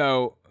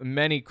 So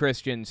many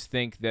Christians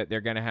think that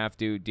they're going to have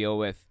to deal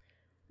with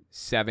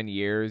 7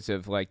 years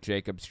of like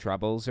Jacob's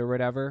troubles or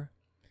whatever.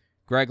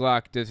 Greg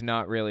Locke does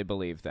not really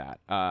believe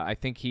that. I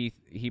think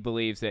he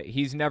believes that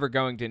he's never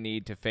going to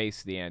need to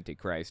face the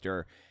Antichrist,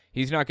 or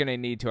he's not going to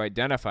need to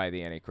identify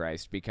the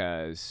Antichrist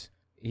because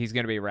he's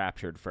going to be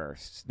raptured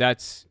first.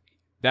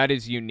 That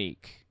is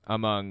unique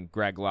among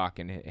Greg Locke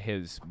and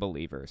his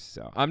believers.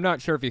 So I'm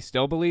not sure if he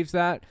still believes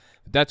that,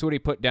 but that's what he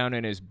put down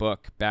in his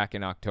book back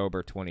in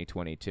October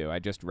 2022. I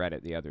just read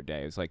it the other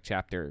day. It was like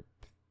chapter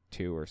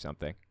 2 or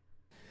something.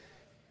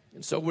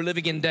 And so we're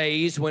living in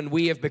days when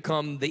we have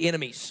become the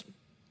enemies,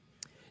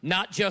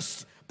 not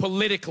just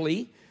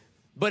politically,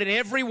 but in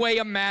every way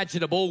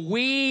imaginable.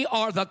 We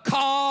are the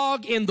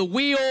cog in the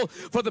wheel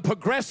for the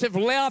progressive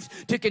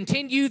left to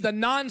continue the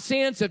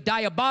nonsense of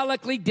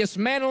diabolically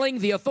dismantling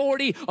the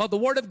authority of the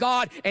Word of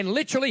God and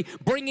literally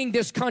bringing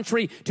this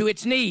country to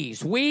its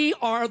knees. We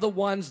are the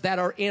ones that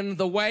are in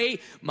the way.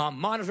 My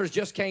monitors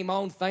just came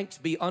on. Thanks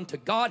be unto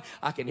God.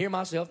 I can hear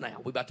myself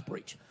now. We're about to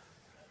preach.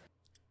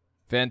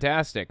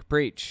 Fantastic.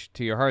 Preach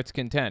to your heart's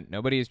content.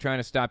 Nobody is trying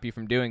to stop you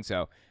from doing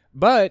so.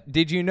 But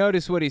did you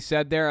notice what he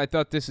said there? I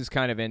thought this is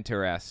kind of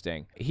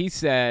interesting. He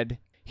said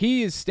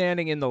he is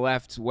standing in the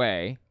left's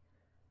way,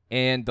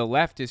 and the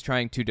left is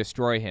trying to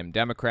destroy him.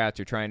 Democrats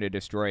are trying to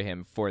destroy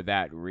him for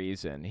that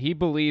reason. He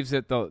believes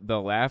that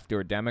the left,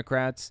 or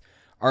Democrats,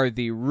 are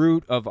the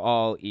root of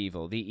all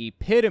evil, the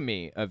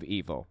epitome of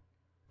evil.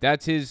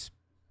 That's his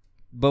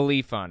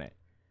belief on it.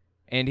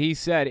 And he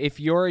said, if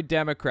you're a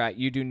Democrat,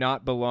 you do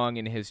not belong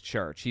in his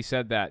church. He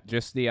said that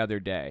just the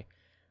other day,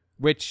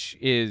 which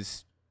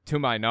is, to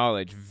my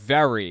knowledge,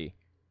 very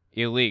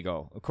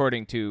illegal,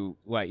 according to,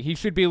 like, he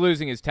should be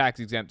losing his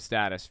tax-exempt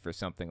status for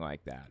something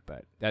like that,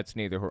 but that's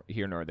neither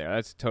here nor there.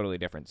 That's a totally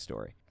different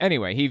story.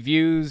 Anyway, he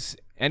views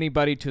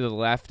anybody to the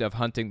left of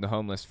hunting the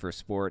homeless for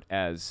sport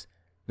as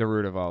the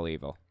root of all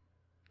evil.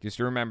 Just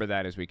remember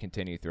that as we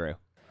continue through.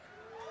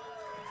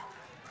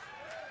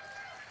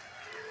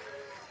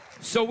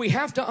 So we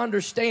have to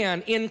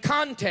understand, in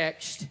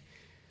context,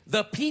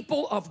 the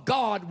people of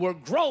God were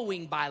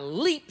growing by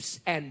leaps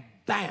and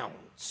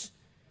bounds,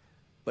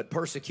 but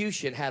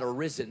persecution had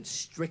arisen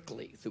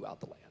strictly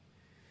throughout the land.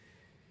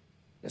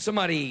 Now,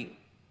 somebody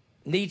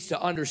needs to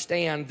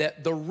understand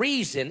that the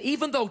reason,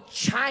 even though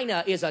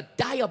China is a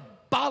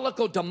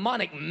diabolical,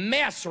 demonic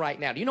mess right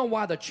now, do you know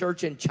why the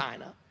church in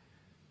China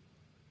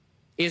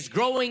is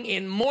growing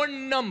in more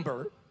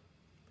number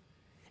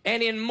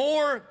and in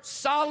more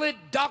solid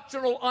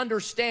doctrinal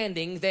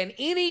understanding than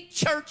any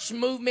church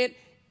movement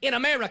in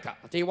America?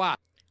 I'll tell you why.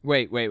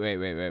 Wait.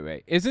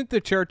 Isn't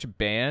the church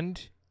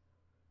banned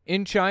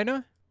in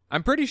China?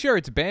 I'm pretty sure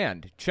it's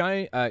banned.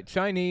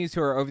 Chinese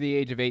who are over the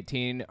age of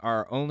 18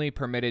 are only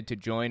permitted to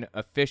join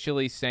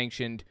officially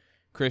sanctioned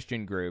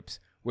Christian groups,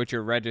 which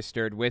are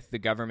registered with the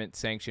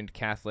government-sanctioned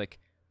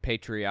Catholic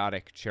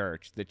Patriotic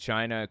Church, the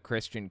China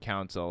Christian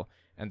Council,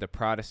 and the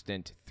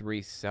Protestant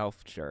Three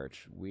Self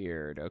Church.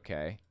 Weird,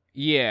 okay.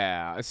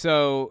 Yeah,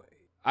 so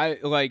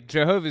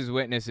Jehovah's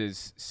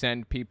Witnesses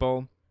send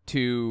people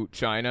to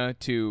China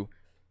to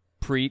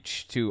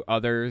preach to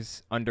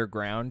others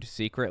underground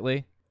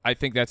secretly. I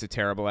think that's a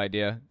terrible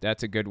idea.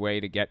 That's a good way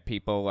to get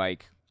people,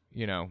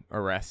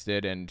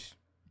 arrested and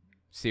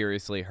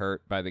seriously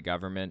hurt by the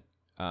government.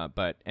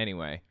 But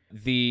anyway,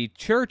 the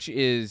church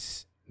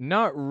is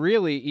not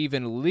really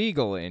even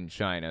legal in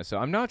China, so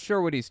I'm not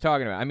sure what he's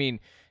talking about. I mean,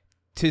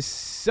 to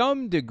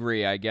some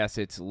degree, I guess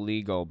it's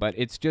legal, but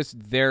it's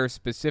just their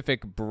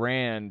specific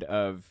brand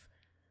of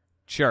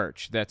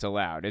church that's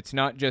allowed. It's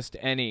not just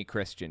any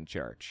Christian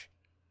church.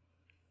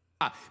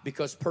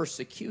 Because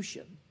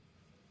persecution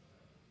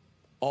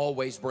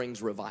always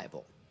brings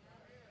revival.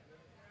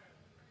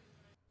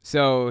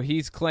 So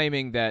he's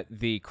claiming that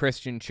the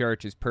Christian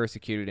church is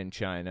persecuted in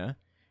China,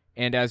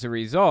 and as a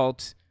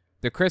result,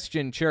 the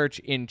Christian church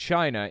in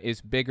China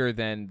is bigger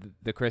than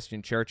the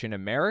Christian church in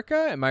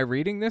America? Am I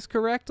reading this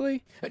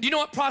correctly? Do you know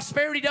what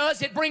prosperity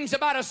does? It brings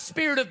about a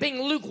spirit of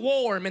being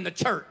lukewarm in the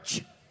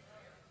church.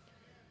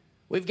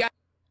 We've got...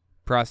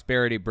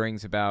 Prosperity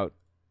brings about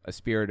a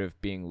spirit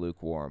of being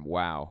lukewarm.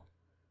 Wow.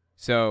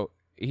 So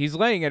he's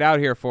laying it out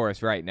here for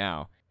us right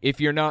now. If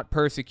you're not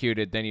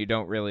persecuted, then you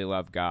don't really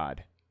love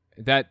God.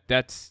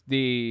 That's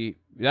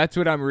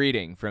what I'm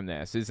reading from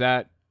this. Is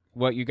that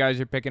what you guys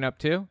are picking up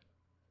too?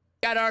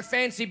 Got our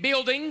fancy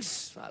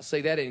buildings. I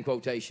say that in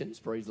quotations.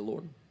 Praise the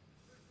Lord.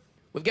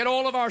 We've got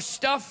all of our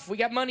stuff. We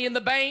got money in the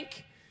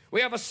bank.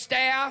 We have a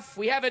staff.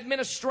 We have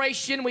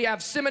administration. We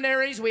have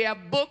seminaries. We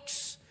have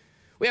books.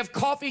 We have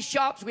coffee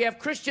shops. We have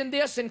Christian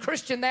this and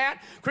Christian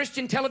that,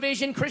 Christian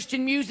television,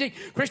 Christian music,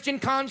 Christian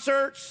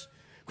concerts,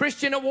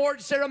 Christian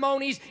award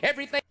ceremonies,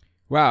 everything.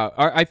 Wow,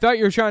 I thought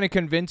you were trying to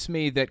convince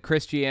me that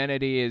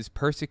Christianity is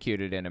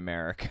persecuted in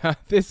America.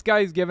 This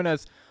guy's given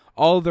us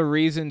all the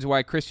reasons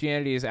why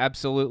Christianity is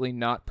absolutely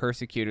not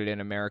persecuted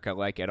in America,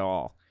 like at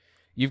all.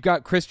 You've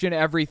got Christian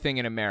everything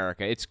in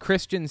America. It's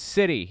Christian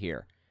city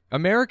here.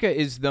 America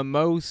is the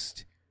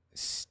most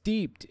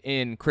steeped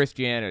in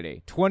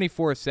Christianity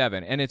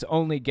 24/7, and it's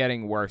only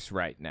getting worse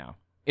right now.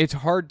 It's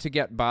hard to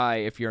get by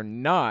if you're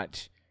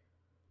not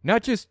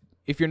just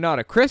if you're not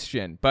a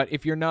Christian, but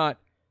if you're not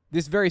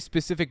this very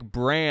specific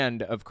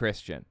brand of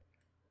Christian.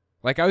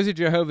 Like, I was a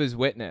Jehovah's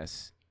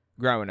Witness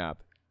growing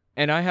up,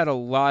 and I had a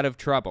lot of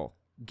trouble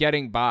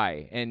getting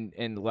by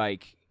and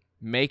like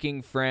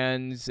making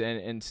friends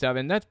and stuff.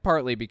 And that's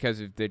partly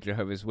because of the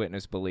Jehovah's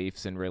Witness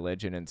beliefs and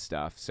religion and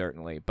stuff,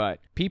 certainly. But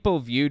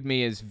people viewed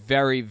me as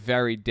very,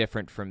 very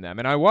different from them.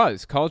 And I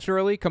was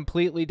culturally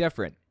completely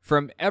different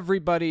from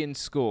everybody in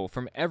school,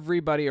 from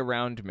everybody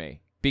around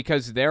me,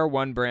 because they're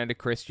one brand of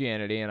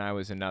Christianity and I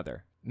was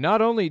another.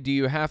 Not only do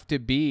you have to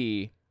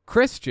be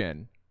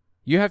Christian,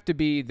 you have to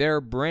be their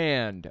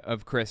brand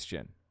of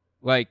Christian.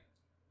 Like,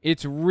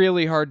 it's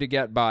really hard to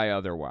get by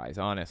otherwise,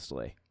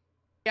 honestly.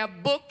 We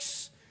have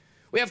books.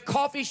 We have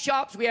coffee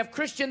shops. We have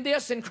Christian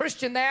this and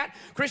Christian that,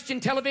 Christian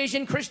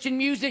television, Christian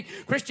music,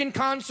 Christian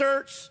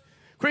concerts,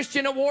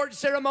 Christian award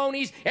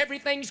ceremonies.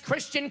 Everything's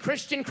Christian,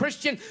 Christian,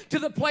 Christian, to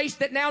the place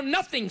that now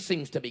nothing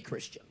seems to be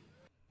Christian.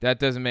 That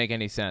doesn't make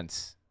any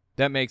sense.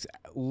 That makes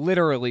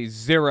literally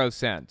zero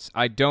sense.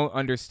 I don't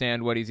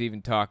understand what he's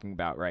even talking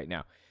about right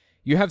now.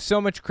 You have so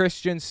much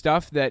Christian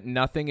stuff that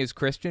nothing is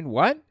Christian?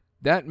 What?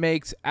 That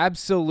makes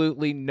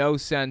absolutely no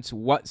sense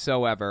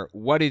whatsoever.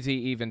 What is he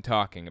even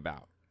talking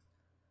about?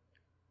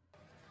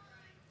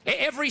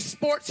 Every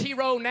sports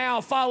hero now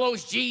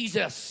follows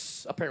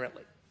Jesus,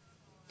 apparently.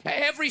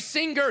 Every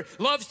singer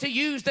loves to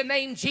use the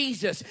name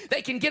Jesus.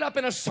 They can get up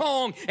in a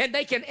song and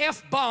they can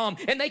F-bomb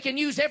and they can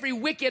use every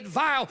wicked,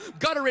 vile,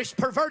 gutterish,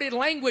 perverted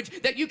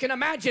language that you can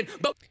imagine.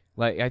 But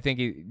like,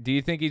 do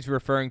you think he's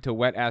referring to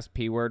wet-ass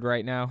P-word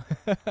right now?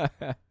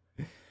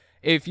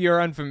 If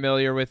you're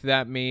unfamiliar with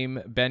that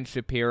meme, Ben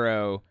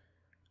Shapiro,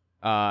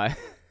 Ben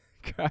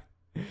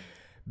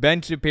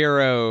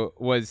Shapiro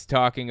was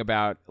talking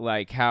about,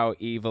 like, how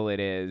evil it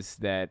is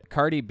that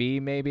Cardi B,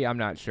 maybe, I'm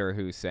not sure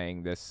who's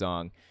saying this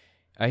song.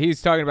 He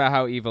was talking about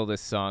how evil this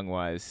song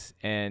was,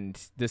 and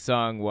the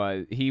song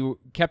was, he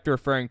kept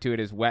referring to it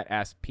as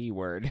wet-ass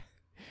P-word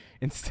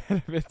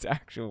instead of its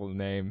actual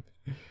name.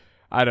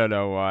 I don't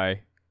know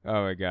why.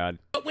 Oh, my God.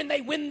 But when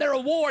they win their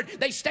award,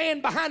 they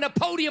stand behind a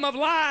podium of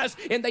lies,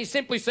 and they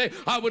simply say,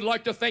 I would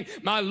like to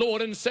thank my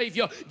Lord and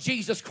Savior,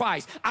 Jesus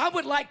Christ. I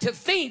would like to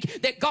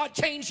think that God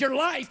changed your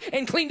life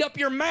and cleaned up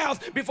your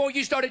mouth before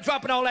you started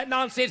dropping all that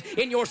nonsense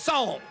in your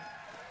song.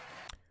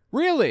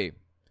 Really?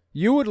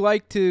 You would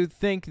like to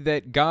think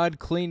that God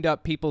cleaned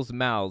up people's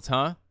mouths,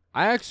 huh?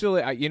 I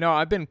actually,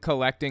 I've been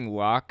collecting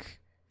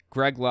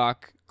Greg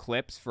Locke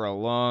clips for a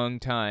long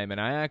time,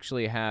 and I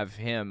actually have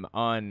him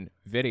on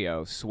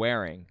video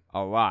swearing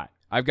a lot.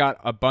 I've got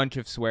a bunch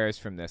of swears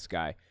from this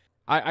guy.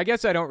 I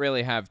guess I don't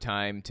really have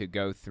time to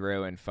go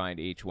through and find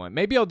each one.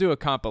 Maybe I'll do a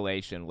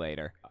compilation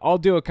later. I'll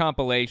do a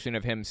compilation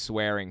of him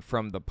swearing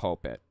from the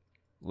pulpit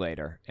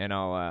later, and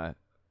I'll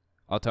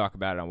talk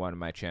about it on one of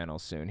my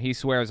channels soon. He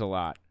swears a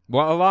lot.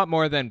 Well, a lot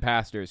more than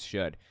pastors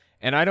should.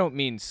 And I don't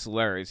mean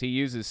slurs. He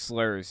uses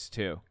slurs,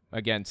 too,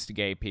 against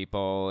gay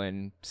people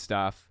and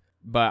stuff.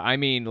 But I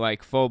mean,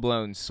 like,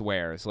 full-blown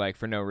swears, like,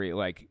 for no reason,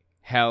 like,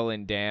 hell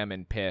and damn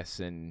and piss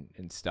and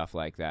stuff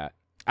like that.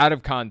 Out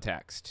of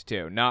context,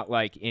 too. Not,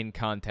 like, in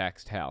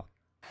context hell.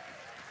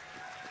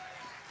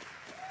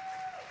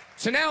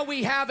 So now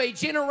we have a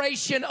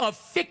generation of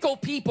fickle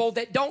people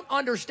that don't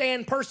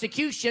understand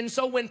persecution.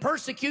 So when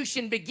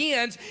persecution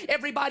begins,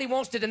 everybody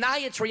wants to deny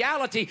its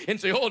reality and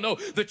say, oh, no,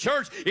 the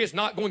church is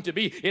not going to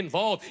be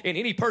involved in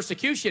any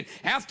persecution.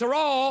 After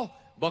all,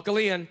 buckle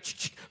in,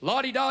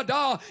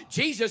 la-di-da-da,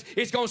 Jesus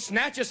is going to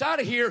snatch us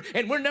out of here,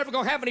 and we're never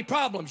going to have any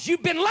problems.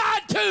 You've been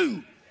lied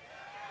to.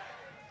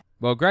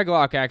 Well, Greg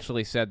Locke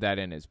actually said that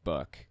in his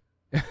book.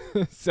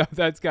 So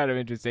that's kind of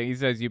interesting. He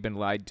says you've been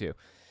lied to.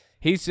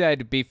 He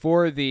said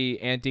before the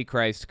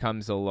Antichrist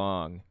comes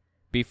along,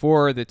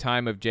 before the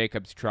time of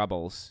Jacob's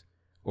troubles,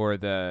 or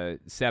the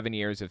 7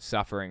 years of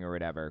suffering or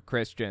whatever,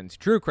 Christians,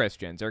 true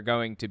Christians, are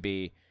going to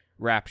be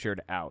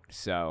raptured out.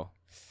 So,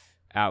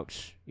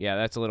 ouch. Yeah,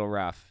 that's a little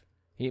rough.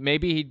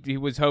 Maybe he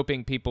was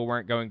hoping people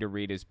weren't going to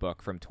read his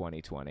book from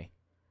 2020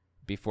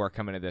 before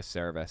coming to this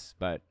service.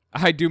 But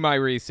I do my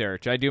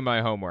research. I do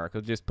my homework.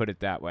 I'll just put it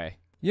that way.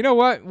 You know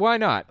what? Why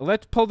not?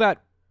 Let's pull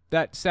that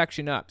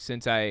section up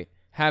since I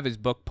have his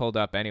book pulled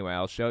up anyway.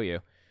 I'll show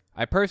you.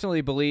 I personally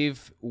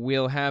believe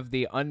we'll have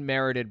the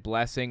unmerited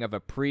blessing of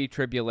a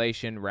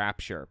pre-tribulation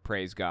rapture,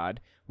 praise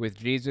God, with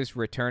Jesus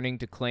returning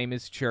to claim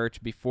his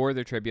church before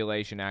the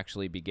tribulation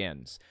actually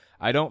begins.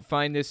 I don't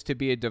find this to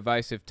be a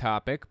divisive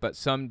topic, but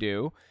some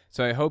do,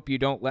 so I hope you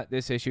don't let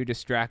this issue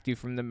distract you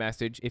from the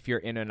message if you're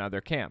in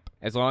another camp.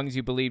 As long as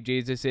you believe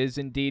Jesus is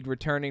indeed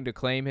returning to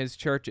claim his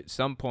church at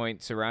some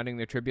point surrounding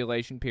the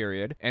tribulation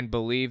period, and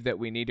believe that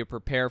we need to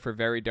prepare for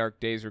very dark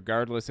days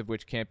regardless of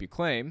which camp you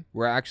claim,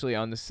 we're actually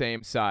on the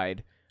same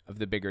side of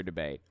the bigger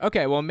debate.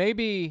 Okay, well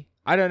maybe,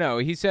 I don't know.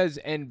 He says,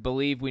 and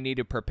believe we need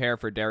to prepare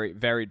for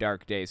very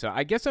dark days. So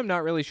I guess I'm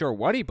not really sure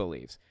what he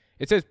believes.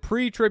 It says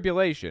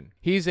pre-tribulation.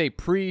 He's a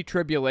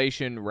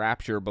pre-tribulation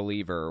rapture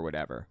believer or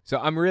whatever. So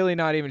I'm really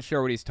not even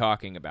sure what he's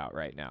talking about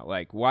right now.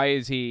 Like, why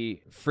is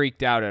he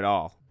freaked out at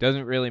all?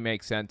 Doesn't really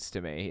make sense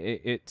to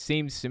me. It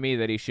seems to me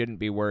that he shouldn't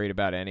be worried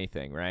about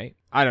anything, right?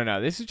 I don't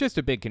know. This is just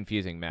a big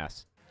confusing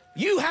mess.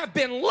 You have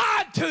been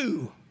lied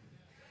to.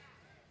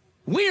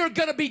 We are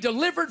going to be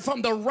delivered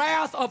from the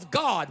wrath of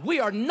God. We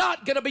are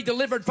not going to be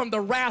delivered from the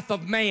wrath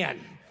of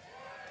man.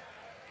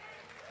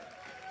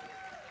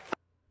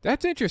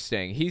 That's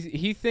interesting.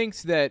 He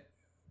thinks that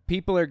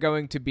people are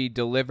going to be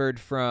delivered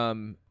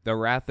from the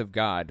wrath of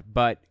God,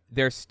 but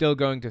they're still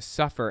going to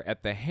suffer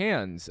at the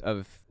hands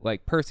of,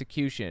 like,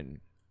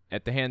 persecution,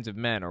 at the hands of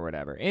men or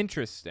whatever.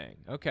 Interesting.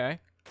 Okay.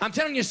 I'm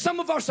telling you,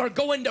 some of us are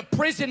going to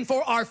prison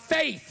for our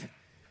faith.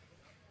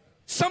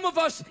 Some of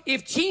us,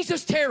 if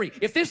Jesus tarry,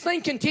 if this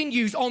thing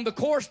continues on the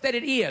course that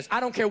it is, I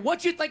don't care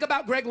what you think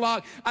about Greg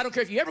Locke, I don't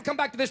care if you ever come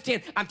back to this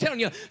tent, I'm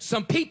telling you,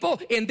 some people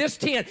in this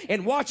tent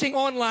and watching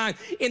online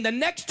in the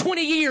next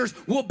 20 years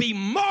will be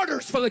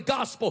martyrs for the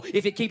gospel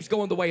if it keeps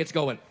going the way it's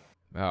going.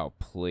 Oh,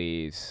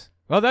 please.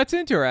 Well, that's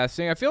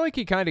interesting. I feel like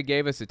he kind of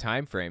gave us a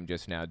time frame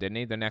just now, didn't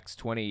he? The next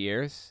 20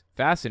 years?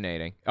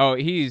 Fascinating. Oh,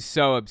 he's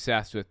so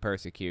obsessed with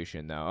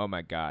persecution, though. Oh,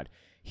 my God.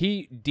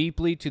 He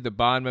deeply to the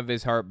bottom of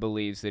his heart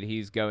believes that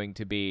he's going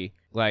to be,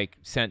 like,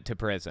 sent to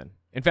prison.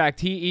 In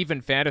fact, he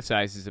even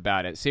fantasizes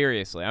about it.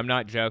 Seriously, I'm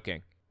not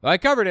joking. Well, I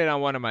covered it on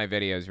one of my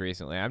videos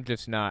recently. I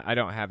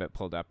don't have it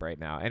pulled up right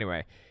now.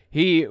 Anyway,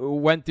 he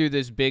went through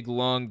this big,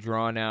 long,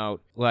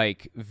 drawn-out,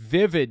 like,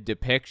 vivid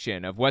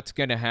depiction of what's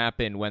going to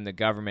happen when the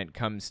government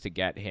comes to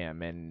get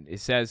him. And it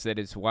says that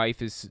his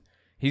wife is...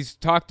 He's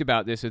talked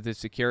about this with his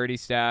security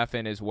staff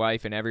and his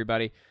wife and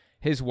everybody.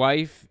 His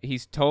wife,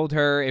 he's told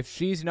her if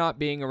she's not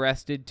being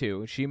arrested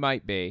too, she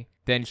might be,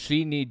 then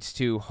she needs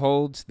to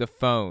hold the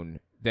phone,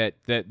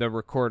 the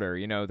recorder,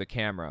 you know, the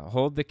camera.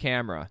 Hold the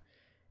camera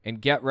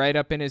and get right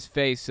up in his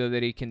face so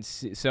that he can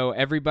see, so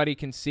everybody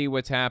can see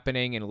what's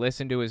happening and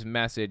listen to his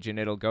message, and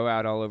it'll go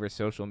out all over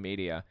social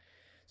media.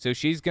 So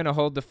she's going to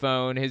hold the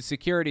phone. His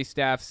security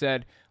staff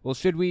said, well,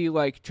 should we,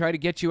 like, try to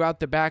get you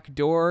out the back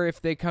door if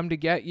they come to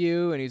get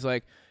you? And he's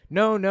like,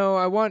 no,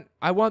 I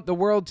want the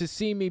world to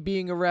see me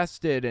being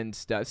arrested and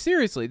stuff.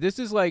 Seriously, this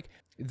is like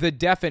the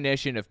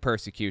definition of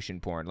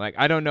persecution porn. Like,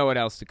 I don't know what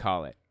else to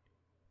call it.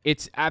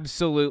 It's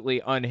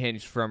absolutely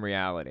unhinged from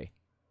reality.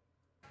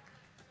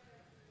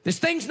 This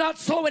thing's not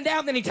slowing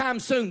down anytime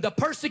soon. The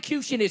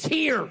persecution is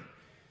here.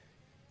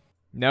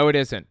 No, it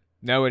isn't.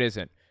 No, it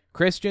isn't.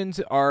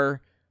 Christians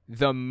are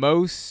the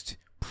most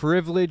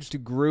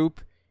privileged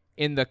group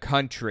in the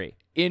country.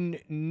 In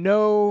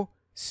no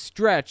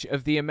stretch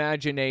of the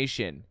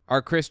imagination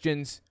are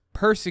Christians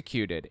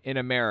persecuted in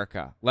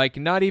America. Like,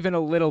 not even a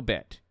little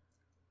bit.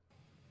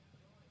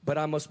 But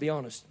I must be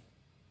honest.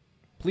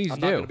 Please I'm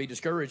do. not going to be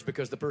discouraged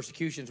because the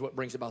persecution is what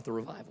brings about the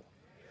revival.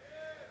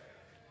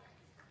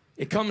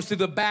 It comes through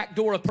the back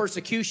door of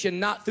persecution,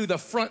 not through the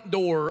front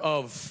door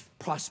of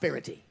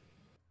prosperity.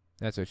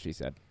 That's what she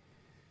said.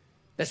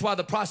 That's why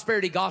the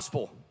prosperity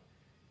gospel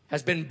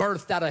has been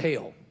birthed out of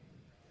hell.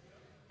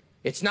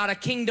 It's not a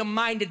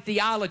kingdom-minded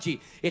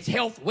theology. It's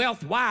health,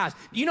 wealth, wise.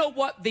 You know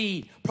what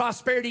the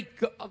prosperity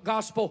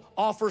gospel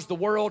offers the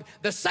world?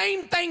 The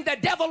same thing the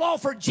devil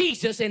offered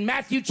Jesus in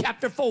Matthew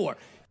chapter 4.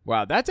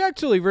 Wow, that's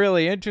actually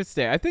really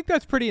interesting. I think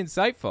that's pretty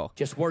insightful.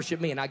 Just worship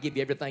me and I'll give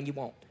you everything you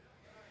want.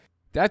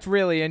 That's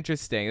really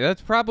interesting.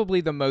 That's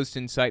probably the most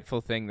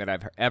insightful thing that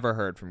I've ever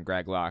heard from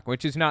Greg Locke,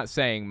 which is not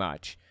saying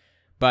much.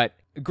 But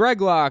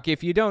Greg Locke,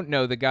 if you don't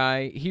know the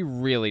guy, he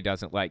really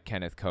doesn't like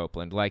Kenneth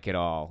Copeland, like at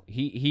all.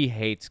 He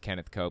hates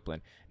Kenneth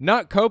Copeland.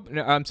 Not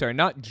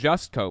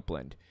just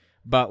Copeland,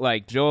 but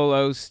like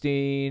Joel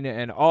Osteen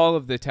and all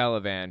of the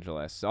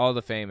televangelists, all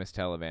the famous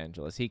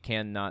televangelists. He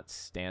cannot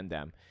stand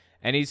them.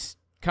 And he's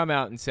come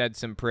out and said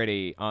some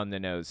pretty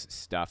on-the-nose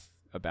stuff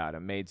about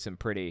him, made some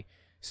pretty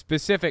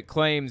specific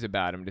claims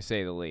about him, to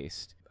say the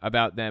least,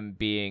 about them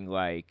being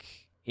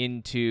like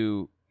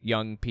into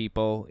young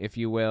people, if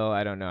you will.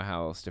 I don't know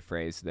how else to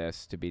phrase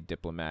this to be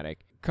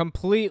diplomatic.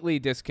 Completely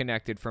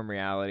disconnected from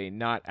reality,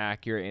 not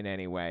accurate in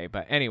any way.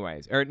 But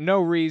anyways, or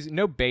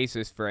no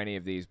basis for any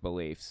of these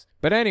beliefs.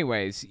 But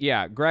anyways,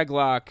 yeah, Greg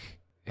Locke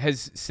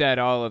has said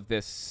all of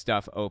this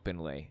stuff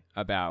openly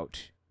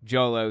about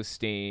Joel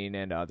Osteen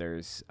and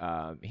others.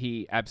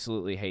 He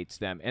absolutely hates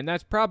them. And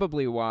that's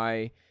probably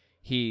why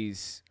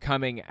he's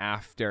coming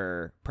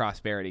after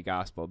prosperity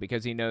gospel,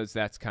 because he knows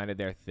that's kind of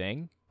their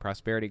thing,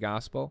 prosperity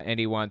gospel, and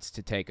he wants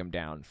to take them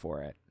down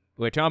for it,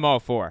 which I'm all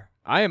for.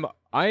 I am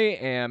I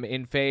am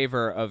in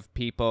favor of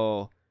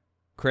people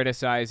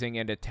criticizing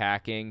and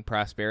attacking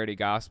prosperity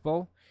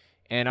gospel,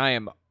 and I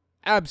am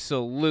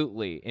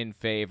absolutely in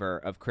favor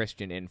of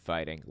Christian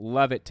infighting.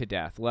 Love it to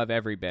death. Love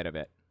every bit of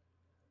it.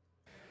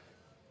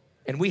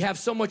 And we have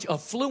so much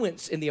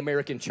affluence in the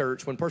American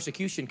church, when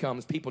persecution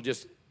comes, people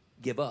just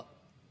give up.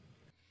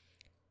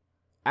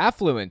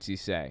 Affluence, you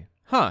say?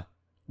 Huh.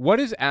 What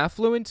does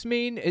affluence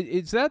mean?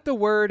 Is that the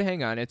word?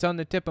 Hang on, it's on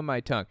the tip of my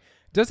tongue.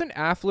 Doesn't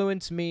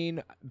affluence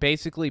mean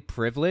basically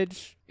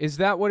privilege? Is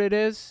that what it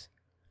is?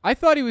 I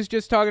thought he was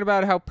just talking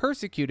about how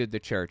persecuted the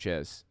church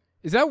is.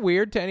 Is that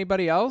weird to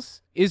anybody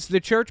else? Is the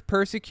church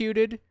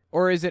persecuted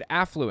or is it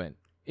affluent?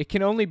 It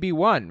can only be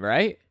one,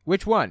 right?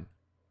 Which one?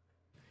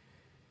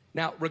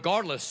 Now,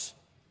 regardless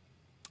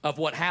of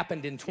what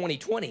happened in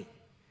 2020,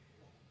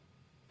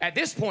 at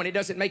this point, it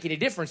doesn't make any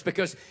difference,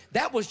 because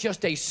that was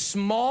just a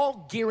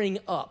small gearing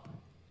up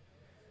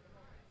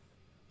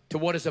to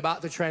what is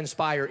about to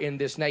transpire in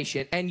this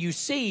nation. And you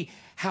see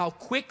how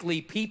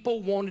quickly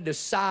people wanted to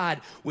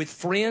side with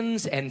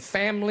friends and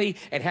family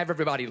and have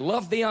everybody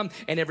love them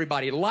and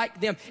everybody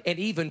like them, and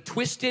even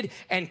twisted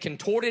and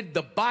contorted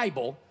the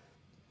Bible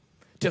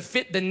to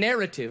fit the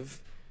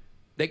narrative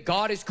that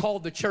God has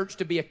called the church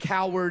to be a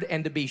coward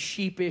and to be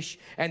sheepish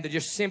and to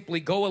just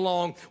simply go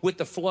along with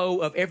the flow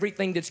of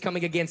everything that's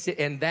coming against it.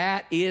 And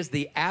that is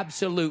the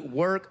absolute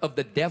work of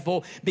the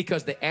devil,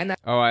 because the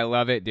Oh, I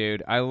love it,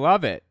 dude. I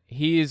love it.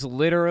 He is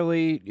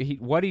literally,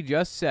 what he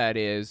just said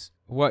is,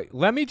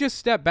 let me just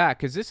step back,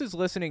 because this is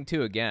listening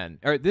to again,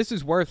 or this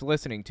is worth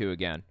listening to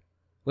again.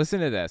 Listen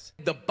to this.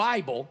 The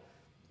Bible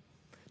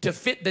to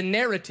fit the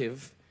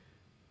narrative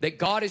that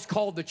God has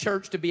called the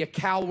church to be a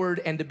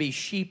coward and to be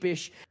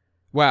sheepish.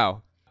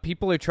 Wow.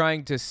 People are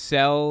trying to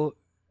sell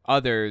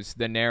others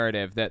the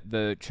narrative that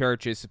the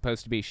church is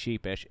supposed to be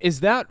sheepish. Is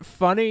that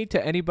funny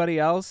to anybody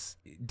else?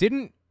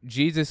 Didn't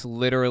Jesus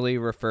literally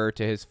refer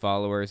to his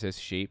followers as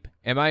sheep?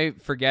 Am I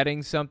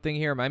forgetting something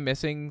here? Am I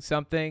missing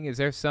something? Is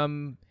there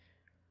some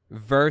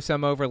verse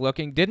I'm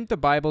overlooking? Didn't the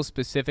Bible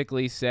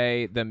specifically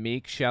say the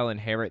meek shall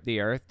inherit the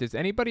earth? Does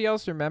anybody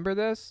else remember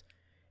this?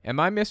 Am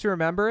I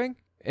misremembering?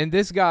 And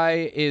this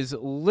guy is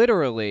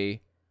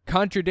literally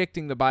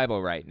contradicting the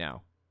Bible right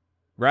now.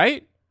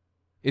 Right?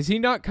 Is he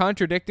not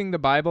contradicting the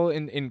Bible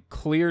in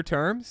clear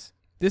terms?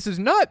 This is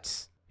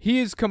nuts. He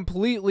is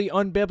completely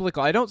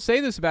unbiblical. I don't say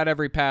this about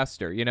every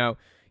pastor. You know,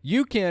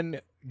 you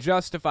can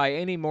justify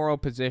any moral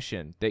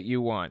position that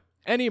you want,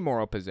 any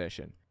moral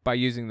position, by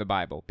using the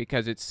Bible,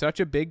 because it's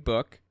such a big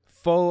book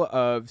full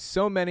of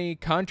so many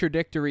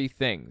contradictory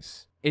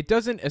things. It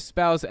doesn't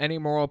espouse any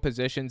moral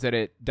positions that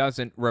it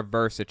doesn't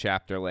reverse a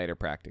chapter later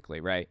practically,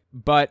 right?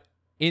 But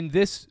in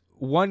this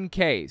one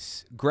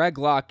case, Greg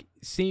Locke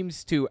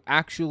seems to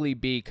actually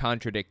be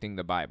contradicting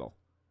the Bible.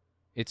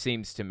 It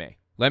seems to me.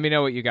 Let me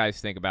know what you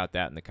guys think about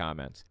that in the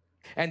comments.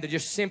 And to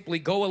just simply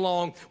go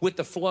along with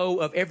the flow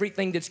of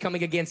everything that's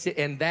coming against it.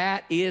 And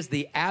that is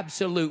the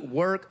absolute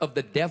work of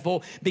the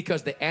devil,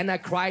 because the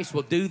Antichrist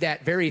will do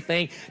that very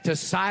thing to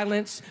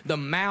silence the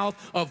mouth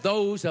of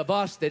those of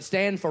us that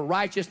stand for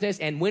righteousness.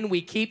 And when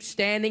we keep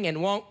standing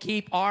and won't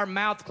keep our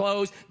mouth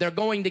closed, they're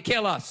going to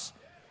kill us.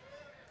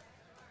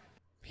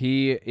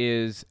 He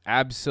is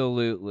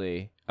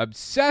absolutely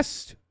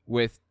obsessed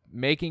with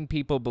making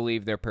people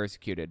believe they're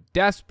persecuted.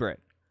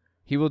 Desperate.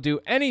 He will do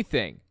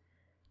anything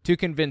to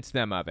convince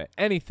them of it.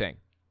 Anything.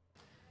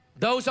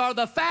 Those are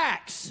the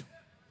facts.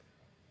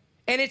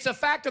 And it's a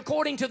fact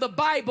according to the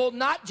Bible,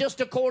 not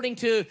just according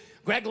to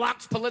Greg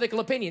Locke's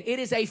political opinion. It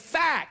is a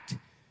fact.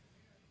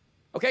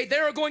 Okay,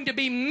 there are going to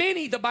be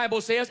many, the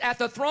Bible says, at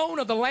the throne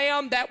of the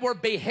Lamb that were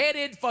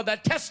beheaded for the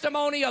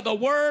testimony of the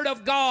Word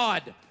of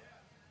God.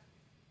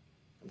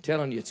 I'm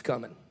telling you, it's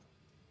coming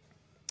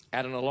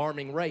at an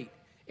alarming rate.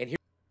 And here.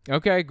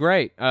 Okay,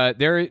 great.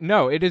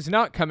 No, it is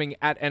not coming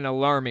at an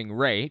alarming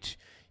rate.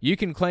 You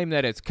can claim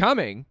that it's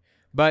coming,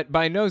 but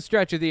by no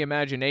stretch of the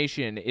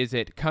imagination is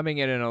it coming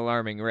at an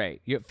alarming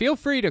rate. Feel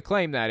free to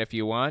claim that if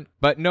you want,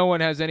 but no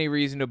one has any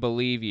reason to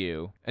believe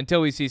you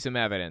until we see some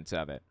evidence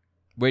of it.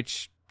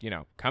 Which, you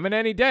know, coming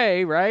any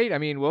day, right? I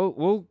mean,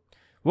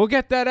 we'll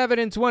get that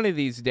evidence one of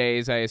these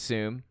days, I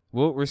assume.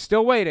 We're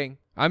still waiting.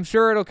 I'm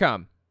sure it'll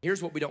come.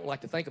 Here's what we don't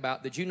like to think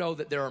about. Did you know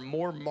that there are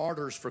more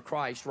martyrs for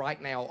Christ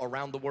right now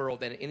around the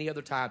world than at any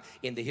other time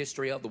in the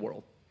history of the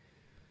world?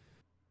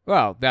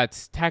 Well,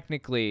 that's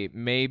technically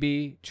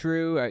maybe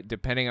true,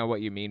 depending on what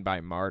you mean by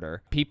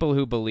martyr. People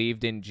who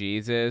believed in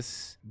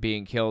Jesus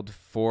being killed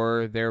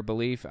for their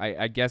belief,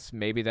 I guess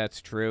maybe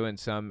that's true in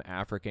some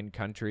African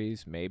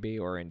countries, maybe,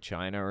 or in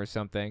China or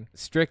something.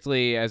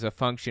 Strictly as a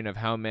function of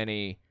how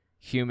many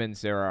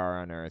humans there are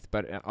on Earth.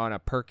 But on a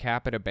per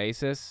capita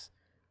basis,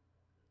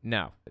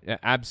 no,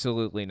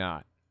 absolutely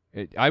not.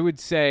 I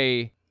would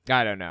say,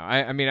 I don't know.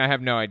 I mean, I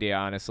have no idea,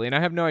 honestly. And I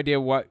have no idea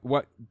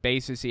what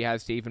basis he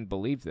has to even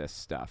believe this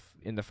stuff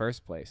in the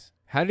first place.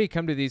 How did he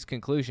come to these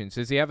conclusions?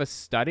 Does he have a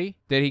study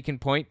that he can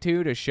point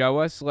to show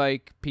us,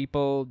 like,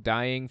 people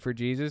dying for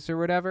Jesus or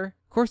whatever?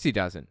 Of course he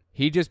doesn't.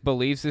 He just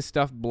believes this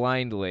stuff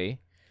blindly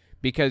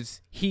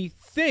because he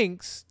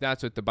thinks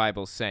that's what the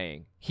Bible's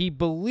saying. He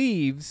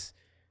believes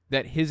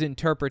that his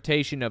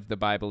interpretation of the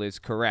Bible is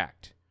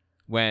correct,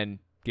 when,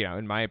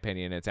 in my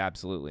opinion, it's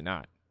absolutely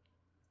not.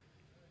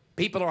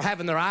 People are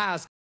having their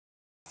eyes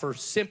for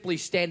simply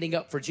standing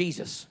up for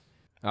Jesus.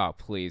 Oh,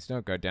 please,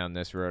 don't go down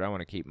this road. I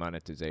want to keep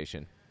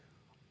monetization.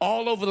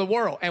 All over the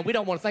world, and we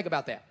don't want to think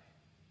about that.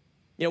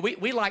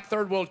 We like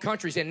third world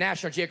countries in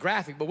National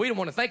Geographic, but we don't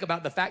want to think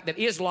about the fact that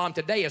Islam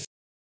today is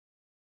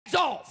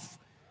off.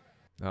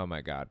 Oh,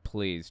 my God,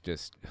 please,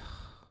 just...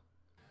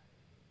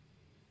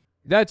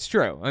 That's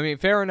true. I mean,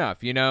 fair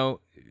enough.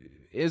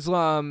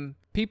 Islam,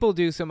 people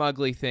do some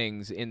ugly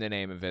things in the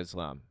name of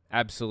Islam.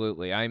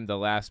 Absolutely. I'm the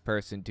last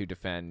person to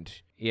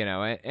defend,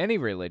 any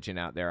religion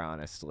out there,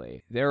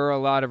 honestly. There are a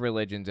lot of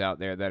religions out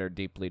there that are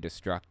deeply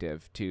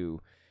destructive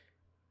to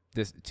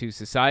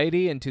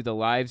society and to the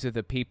lives of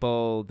the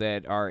people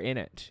that are in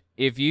it.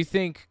 If you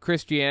think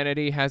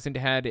Christianity hasn't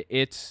had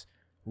its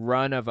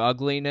run of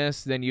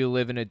ugliness, then you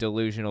live in a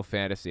delusional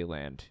fantasy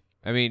land.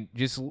 I mean,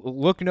 just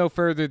look no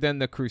further than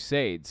the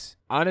Crusades.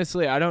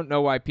 Honestly, I don't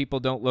know why people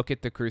don't look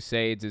at the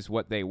Crusades as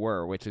what they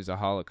were, which is a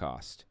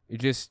Holocaust.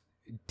 Just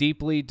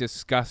deeply,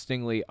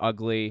 disgustingly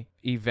ugly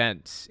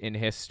events in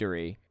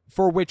history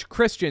for which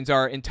Christians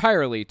are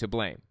entirely to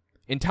blame.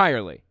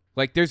 Entirely.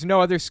 Like, there's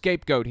no other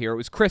scapegoat here. It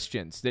was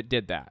Christians that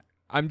did that.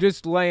 I'm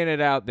just laying it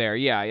out there.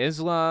 Yeah,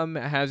 Islam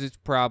has its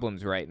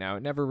problems right now.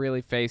 It never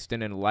really faced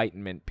an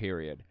enlightenment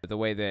period the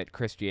way that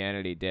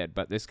Christianity did.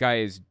 But this guy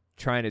is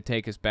trying to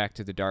take us back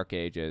to the Dark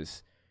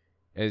Ages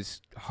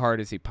as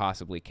hard as he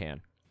possibly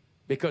can.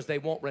 Because they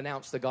won't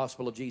renounce the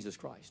gospel of Jesus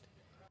Christ.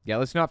 Yeah,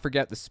 let's not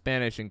forget the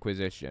Spanish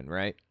Inquisition,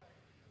 right?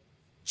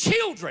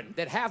 Children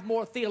that have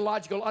more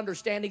theological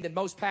understanding than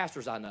most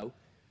pastors I know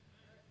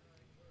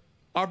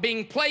are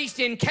being placed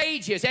in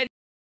cages and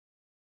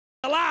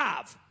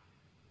alive.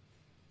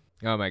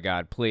 Oh my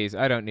God, please.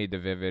 I don't need the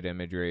vivid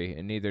imagery,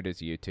 and neither does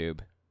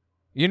YouTube.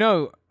 You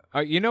know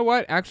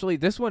what? Actually,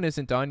 this one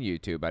isn't on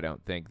YouTube, I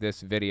don't think, this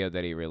video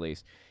that he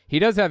released. He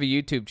does have a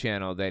YouTube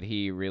channel that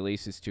he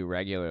releases to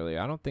regularly.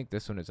 I don't think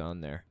this one is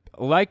on there.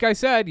 Like I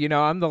said,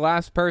 I'm the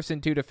last person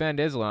to defend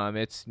Islam.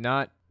 It's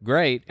not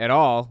great at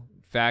all.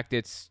 In fact,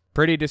 it's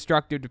pretty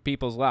destructive to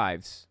people's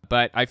lives.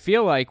 But I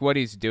feel like what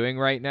he's doing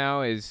right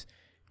now is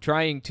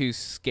trying to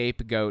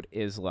scapegoat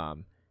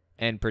Islam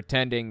and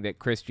pretending that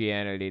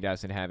Christianity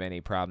doesn't have any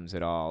problems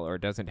at all or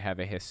doesn't have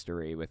a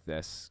history with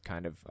this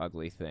kind of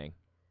ugly thing.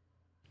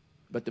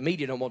 But the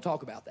media don't want to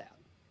talk about that.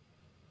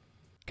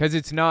 Because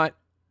it's not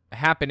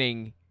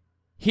happening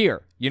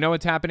here. You know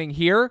what's happening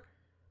here?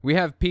 We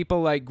have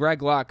people like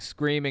Greg Locke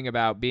screaming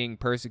about being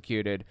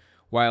persecuted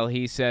while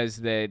he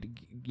says that,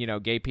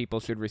 gay people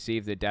should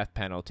receive the death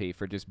penalty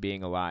for just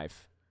being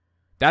alive.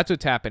 That's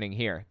what's happening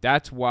here.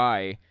 That's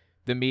why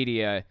the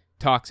media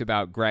talks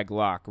about Greg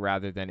Locke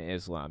rather than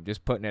Islam.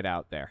 Just putting it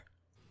out there.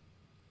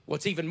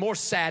 What's even more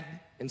sad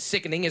and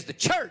sickening is the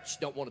church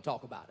don't want to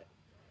talk about it.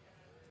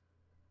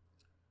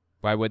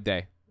 Why would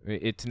they?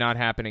 It's not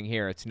happening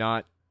here. It's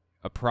not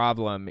a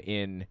problem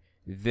in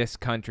this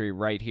country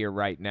right here,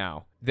 right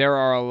now. There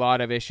are a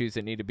lot of issues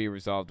that need to be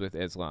resolved with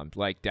Islam,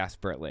 like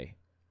desperately.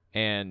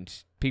 And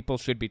people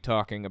should be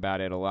talking about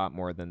it a lot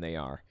more than they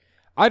are.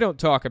 I don't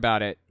talk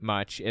about it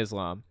much,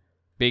 Islam,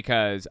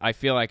 because I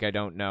feel like I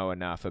don't know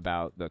enough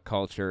about the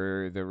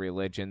culture, the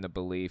religion, the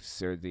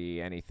beliefs, or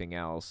the anything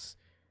else.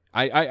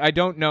 I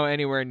don't know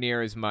anywhere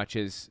near as much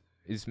as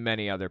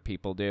many other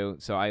people do,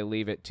 so I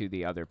leave it to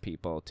the other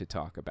people to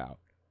talk about.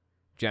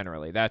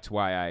 Generally, that's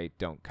why I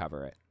don't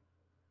cover it.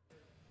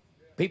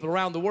 People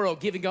around the world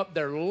giving up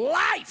their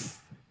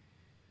life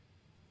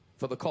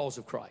for the cause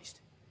of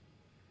Christ.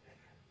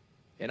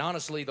 And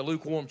honestly, the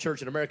lukewarm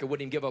church in America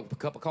wouldn't even give up a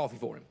cup of coffee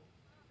for him.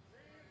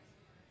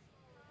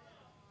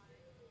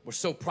 We're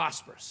so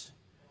prosperous.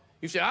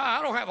 You say,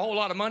 I don't have a whole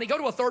lot of money. Go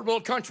to a third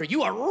world country.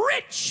 You are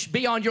rich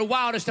beyond your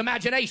wildest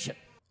imagination.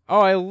 Oh,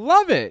 I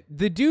love it.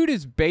 The dude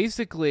is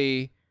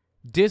basically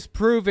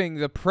disproving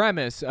the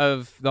premise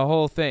of the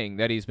whole thing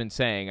that he's been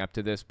saying up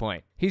to this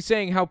point. He's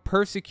saying how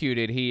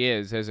persecuted he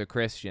is as a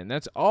Christian.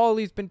 That's all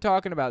he's been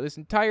talking about this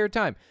entire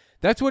time.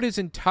 That's what his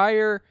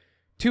entire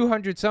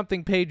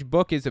 200-something page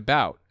book is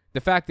about.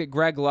 The fact that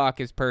Greg Locke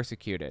is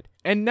persecuted.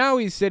 And now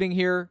he's sitting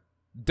here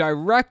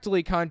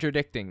directly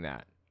contradicting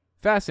that.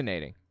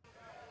 Fascinating.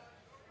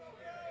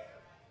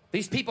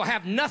 These people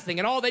have nothing,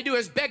 and all they do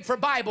is beg for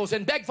Bibles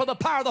and beg for the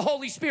power of the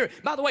Holy Spirit.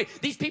 By the way,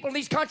 these people in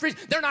these countries,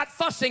 they're not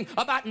fussing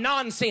about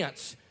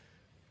nonsense.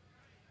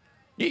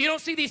 You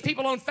don't see these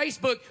people on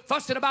Facebook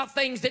fussing about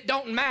things that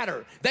don't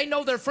matter. They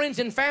know their friends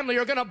and family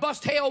are going to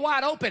bust hell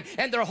wide open,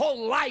 and their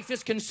whole life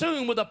is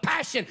consumed with a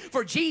passion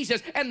for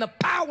Jesus and the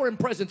power and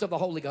presence of the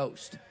Holy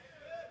Ghost.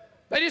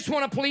 They just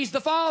want to please the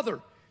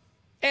Father,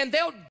 and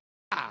they'll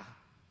die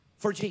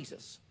for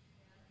Jesus.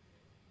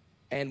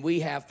 And we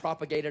have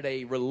propagated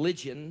a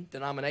religion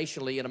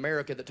denominationally in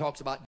America that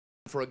talks about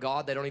for a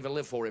God they don't even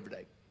live for every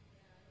day.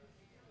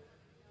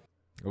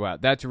 Wow,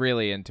 that's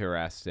really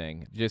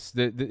interesting. Just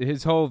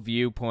his whole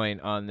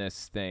viewpoint on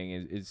this thing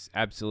is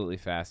absolutely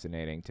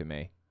fascinating to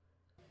me.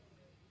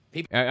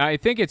 I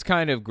think it's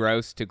kind of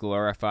gross to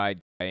glorify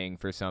dying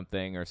for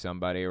something or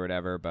somebody or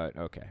whatever, but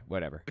okay,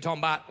 whatever. We're talking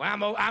about,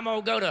 well, I'm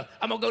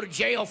gonna go to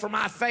jail for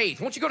my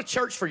faith. Why don't you go to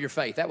church for your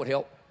faith? That would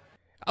help.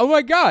 Oh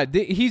my God,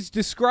 he's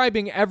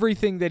describing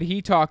everything that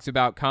he talks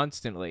about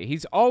constantly.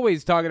 He's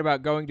always talking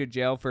about going to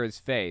jail for his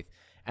faith,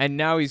 and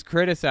now he's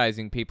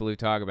criticizing people who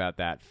talk about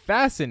that.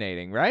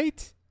 Fascinating,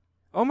 right?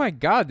 Oh my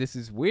God, this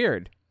is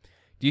weird.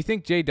 Do you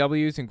think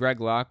JWs and Greg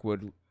Locke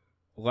would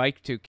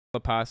like to kill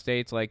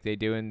apostates like they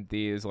do in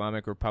the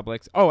Islamic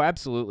republics? Oh,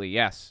 absolutely,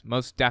 yes.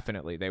 Most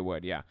definitely they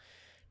would, yeah.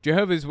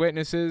 Jehovah's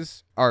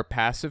Witnesses are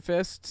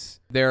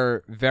pacifists.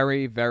 They're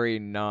very, very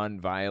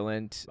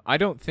non-violent. I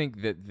don't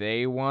think that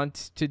they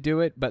want to do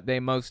it, but they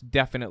most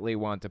definitely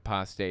want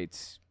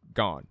apostates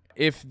gone.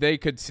 If they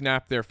could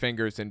snap their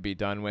fingers and be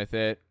done with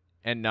it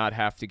and not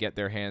have to get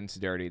their hands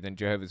dirty, then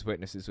Jehovah's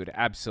Witnesses would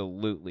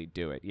absolutely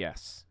do it,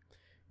 yes.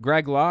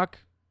 Greg Locke,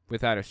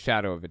 without a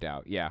shadow of a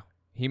doubt, yeah.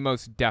 He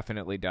most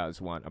definitely does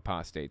want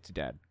apostates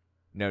dead.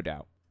 No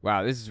doubt.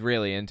 Wow, this is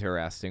really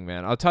interesting,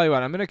 man. I'll tell you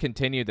what, I'm going to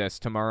continue this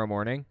tomorrow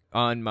morning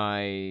on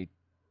my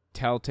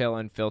Telltale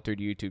Unfiltered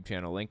YouTube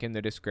channel. Link in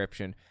the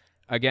description.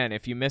 Again,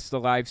 if you missed the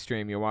live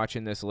stream, you're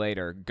watching this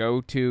later, go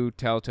to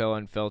Telltale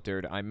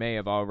Unfiltered. I may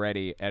have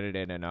already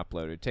edited and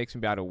uploaded. It takes me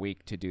about a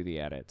week to do the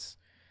edits.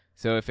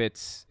 So if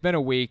it's been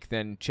a week,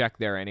 then check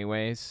there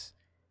anyways.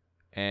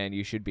 And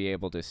you should be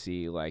able to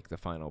see, like, the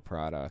final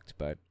product.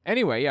 But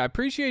anyway, yeah, I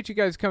appreciate you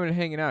guys coming and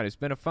hanging out. It's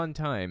been a fun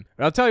time.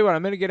 But I'll tell you what,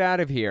 I'm going to get out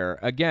of here.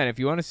 Again, if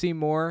you want to see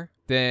more,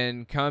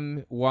 then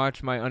come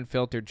watch my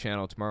Unfiltered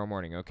channel tomorrow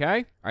morning,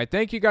 okay? All right,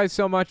 thank you guys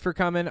so much for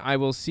coming. I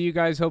will see you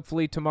guys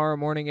hopefully tomorrow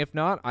morning. If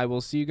not, I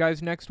will see you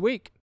guys next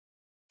week.